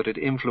form that it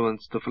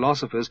influenced the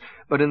philosophers,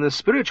 but in the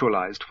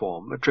spiritualized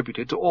form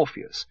attributed to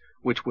Orpheus,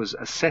 which was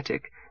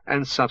ascetic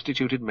and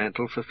substituted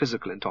mental for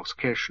physical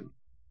intoxication.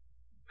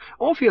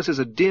 Orpheus is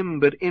a dim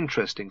but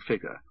interesting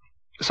figure.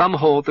 Some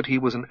hold that he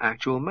was an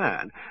actual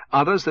man,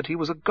 others that he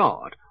was a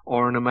god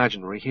or an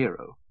imaginary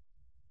hero.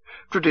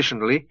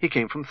 Traditionally, he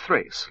came from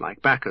Thrace,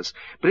 like Bacchus,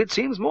 but it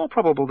seems more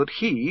probable that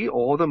he,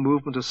 or the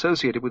movement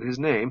associated with his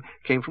name,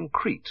 came from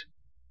Crete.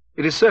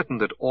 It is certain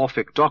that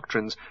Orphic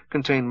doctrines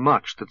contain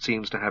much that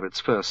seems to have its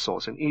first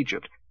source in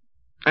Egypt.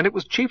 and it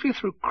was chiefly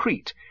through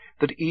Crete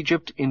that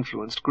Egypt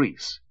influenced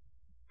Greece.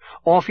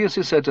 Orpheus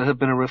is said to have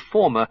been a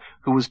reformer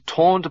who was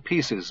torn to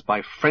pieces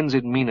by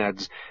frenzied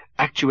Maenads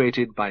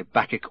actuated by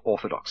Bacchic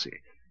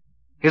orthodoxy.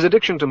 His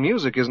addiction to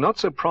music is not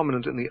so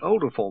prominent in the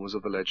older forms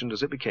of the legend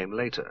as it became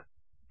later.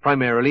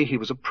 Primarily he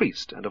was a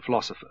priest and a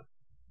philosopher.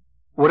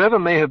 Whatever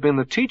may have been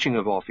the teaching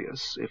of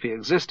Orpheus, if he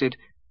existed,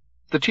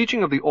 the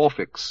teaching of the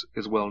Orphics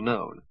is well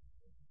known.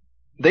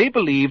 They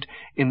believed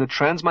in the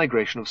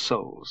transmigration of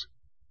souls.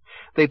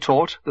 They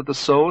taught that the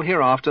soul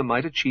hereafter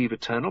might achieve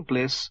eternal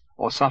bliss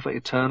or suffer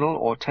eternal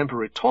or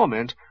temporary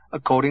torment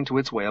according to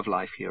its way of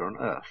life here on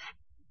earth.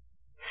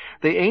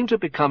 They aimed at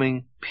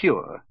becoming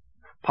pure,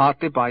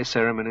 partly by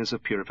ceremonies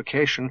of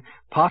purification,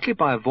 partly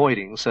by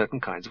avoiding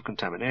certain kinds of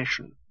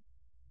contamination.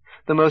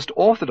 The most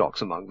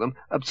orthodox among them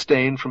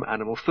abstained from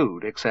animal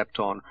food, except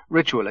on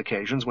ritual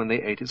occasions when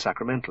they ate it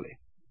sacramentally.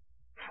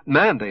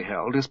 Man, they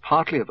held, is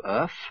partly of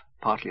earth,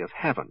 partly of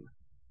heaven.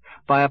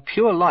 By a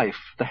pure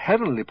life, the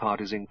heavenly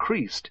part is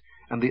increased,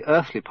 and the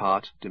earthly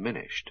part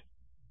diminished.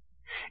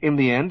 In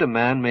the end, a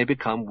man may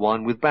become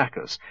one with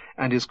Bacchus,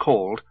 and is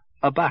called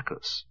a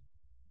Bacchus.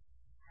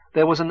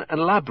 There was an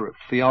elaborate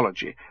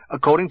theology,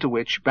 according to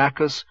which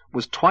Bacchus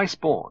was twice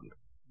born,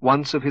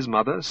 once of his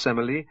mother,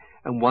 Semele,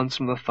 and once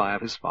from the thigh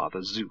of his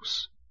father,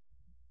 Zeus.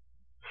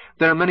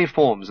 There are many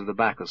forms of the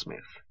Bacchus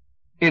myth.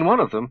 In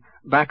one of them,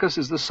 Bacchus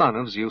is the son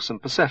of Zeus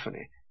and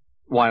Persephone.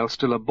 While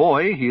still a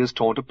boy, he is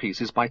torn to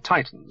pieces by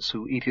Titans,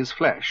 who eat his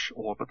flesh,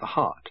 all but the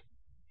heart.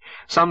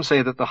 Some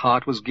say that the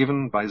heart was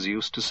given by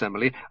Zeus to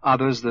Semele,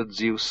 others that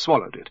Zeus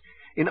swallowed it.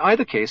 In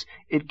either case,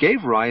 it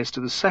gave rise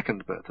to the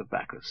second birth of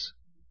Bacchus.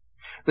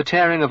 The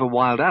tearing of a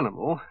wild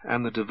animal,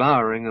 and the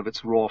devouring of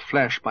its raw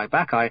flesh by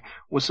Bacchae,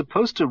 was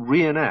supposed to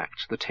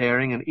reenact the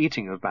tearing and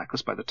eating of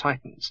Bacchus by the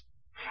Titans,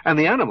 and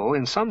the animal,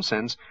 in some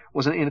sense,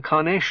 was an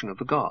incarnation of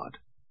the god.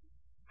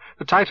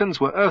 The Titans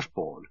were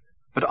earthborn,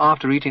 but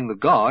after eating the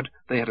god,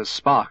 they had a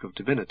spark of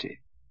divinity.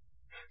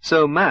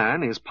 So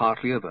man is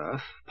partly of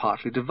earth,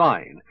 partly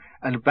divine,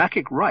 and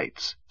Bacchic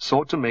rites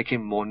sought to make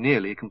him more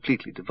nearly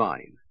completely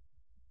divine.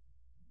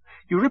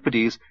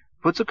 Euripides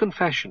puts a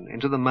confession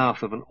into the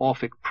mouth of an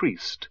Orphic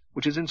priest,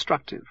 which is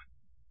instructive.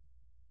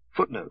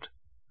 Footnote.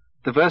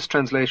 The verse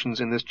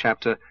translations in this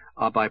chapter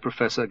are by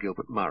Professor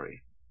Gilbert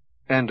Murray.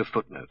 End of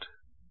footnote.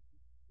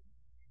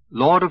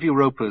 Lord of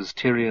Europa's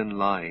Tyrian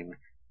line,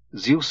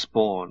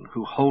 Zeus-born,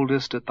 who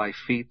holdest at thy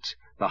feet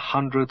the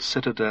 100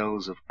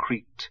 citadels of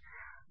Crete,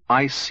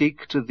 I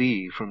seek to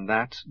thee from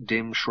that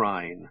dim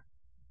shrine,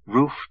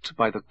 roofed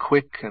by the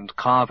quick and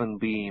carven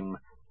beam,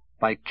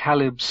 by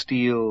Caleb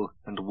steel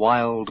and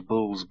wild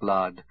bull's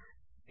blood,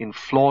 in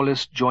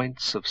flawless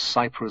joints of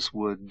cypress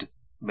wood,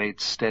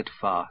 made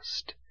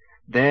steadfast.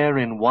 There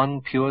in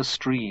one pure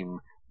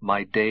stream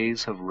my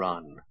days have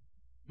run.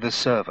 The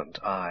servant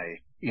I,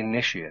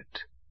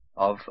 initiate,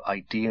 of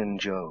Idaean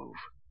Jove,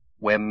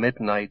 where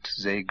midnight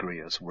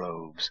Zagreus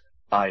roves,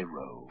 I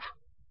rove.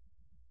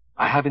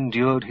 I have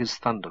endured his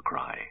thunder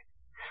cry,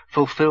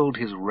 fulfilled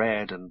his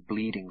red and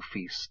bleeding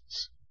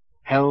feasts,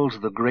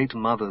 held the great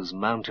mother's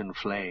mountain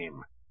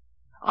flame.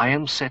 I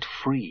am set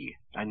free,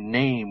 and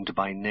named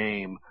by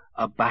name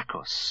a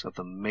Bacchus of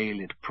the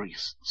mailed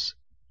priests.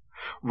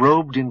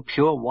 Robed in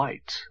pure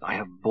white, I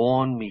have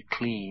borne me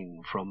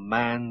clean from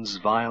man's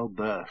vile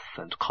birth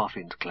and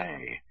coffined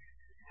clay,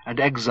 and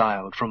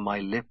exiled from my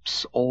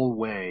lips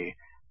alway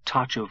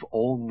touch of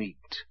all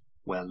meat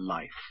where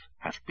life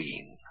hath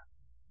been.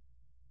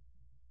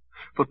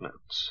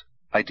 Footnotes.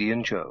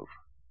 Idaean Jove.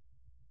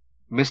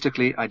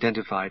 Mystically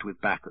identified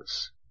with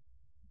Bacchus.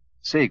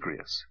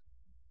 Zagreus.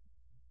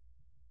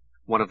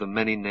 One of the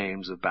many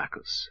names of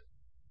Bacchus.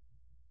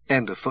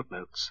 End of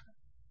footnotes.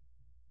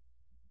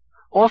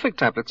 Orphic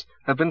tablets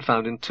have been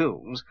found in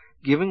tombs,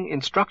 giving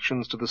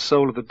instructions to the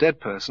soul of the dead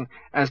person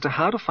as to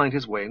how to find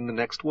his way in the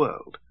next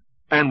world,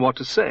 and what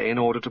to say in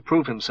order to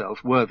prove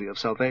himself worthy of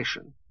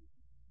salvation.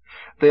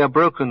 They are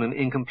broken and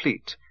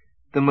incomplete.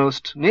 The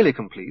most nearly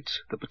complete,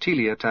 the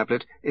Petilia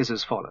tablet, is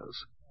as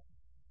follows.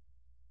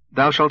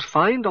 Thou shalt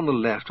find on the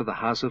left of the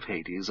house of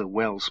Hades a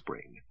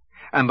wellspring,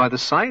 and by the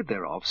side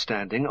thereof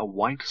standing a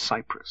white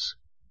cypress.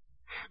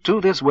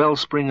 To this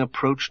wellspring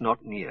approach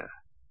not near,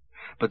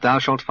 but thou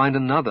shalt find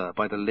another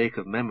by the lake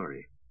of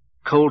memory,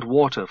 cold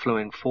water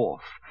flowing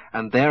forth,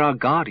 and there are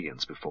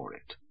guardians before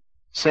it.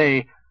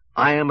 Say,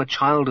 I am a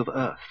child of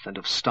earth and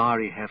of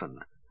starry heaven,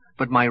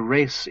 but my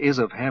race is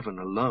of heaven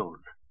alone.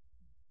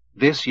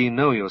 This ye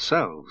know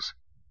yourselves,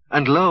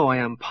 and lo, I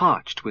am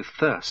parched with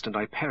thirst, and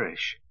I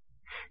perish.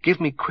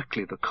 Give me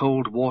quickly the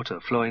cold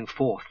water flowing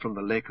forth from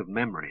the lake of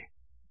memory.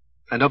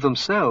 And of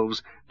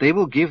themselves they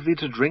will give thee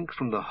to drink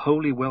from the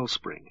holy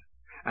wellspring,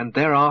 and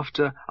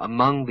thereafter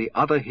among the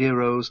other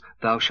heroes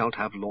thou shalt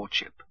have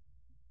lordship.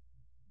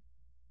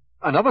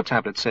 Another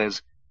tablet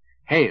says,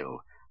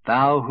 Hail,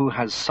 thou who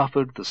hast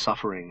suffered the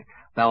suffering,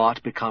 thou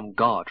art become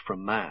God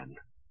from man.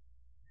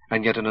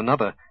 And yet in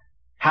another,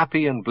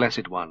 Happy and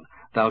blessed one,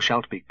 thou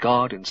shalt be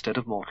God instead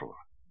of mortal.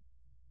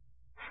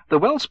 The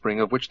wellspring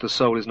of which the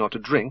soul is not to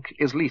drink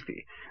is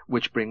Lethe,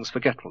 which brings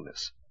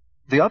forgetfulness.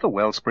 The other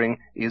wellspring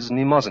is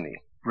mnemosyne,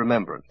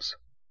 remembrance.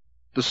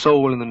 The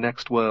soul in the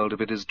next world,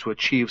 if it is to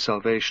achieve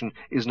salvation,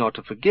 is not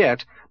to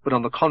forget, but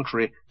on the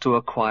contrary, to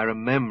acquire a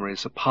memory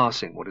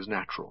surpassing what is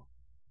natural.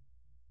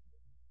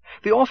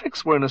 The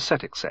Orphics were an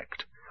ascetic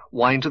sect.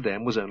 Wine to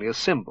them was only a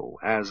symbol,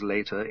 as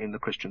later in the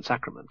Christian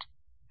sacrament.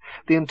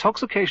 The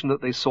intoxication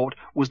that they sought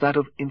was that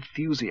of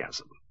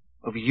enthusiasm,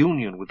 of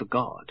union with the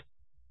god.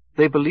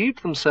 They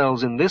believed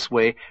themselves in this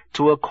way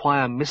to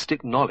acquire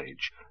mystic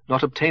knowledge,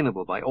 not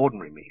obtainable by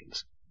ordinary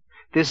means.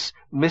 This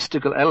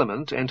mystical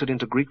element entered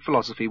into Greek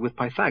philosophy with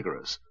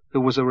Pythagoras,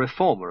 who was a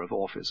reformer of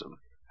Orphism,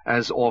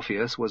 as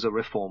Orpheus was a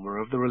reformer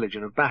of the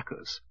religion of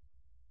Bacchus.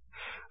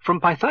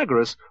 From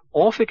Pythagoras,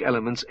 Orphic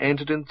elements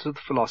entered into the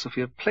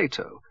philosophy of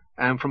Plato,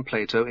 and from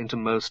Plato into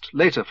most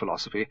later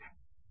philosophy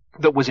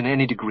that was in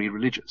any degree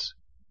religious.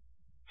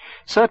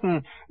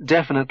 Certain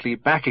definitely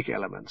Bacchic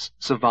elements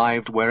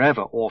survived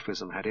wherever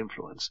Orphism had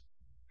influence.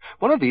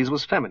 One of these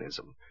was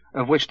feminism,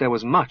 of which there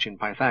was much in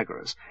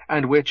Pythagoras,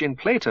 and which in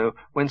Plato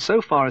went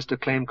so far as to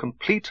claim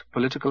complete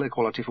political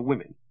equality for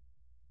women.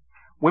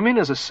 Women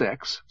as a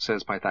sex,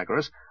 says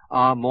Pythagoras,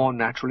 are more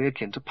naturally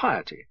akin to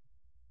piety.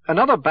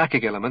 Another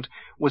Bacchic element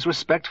was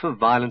respect for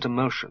violent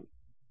emotion.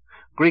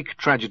 Greek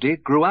tragedy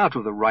grew out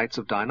of the rites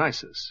of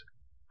Dionysus.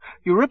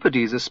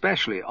 Euripides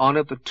especially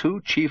honored the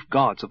two chief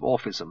gods of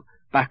Orphism,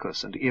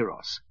 Bacchus and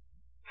Eros.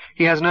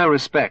 He has no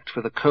respect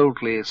for the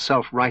coldly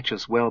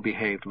self-righteous,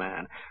 well-behaved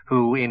man,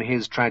 who, in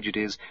his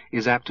tragedies,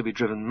 is apt to be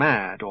driven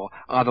mad or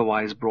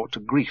otherwise brought to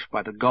grief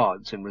by the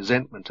gods in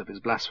resentment of his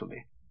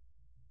blasphemy.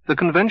 The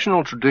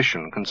conventional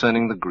tradition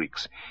concerning the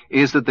Greeks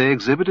is that they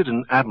exhibited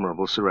an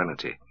admirable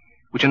serenity,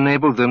 which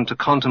enabled them to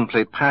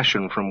contemplate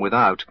passion from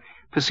without,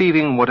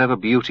 perceiving whatever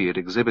beauty it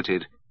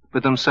exhibited,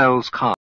 but themselves calm.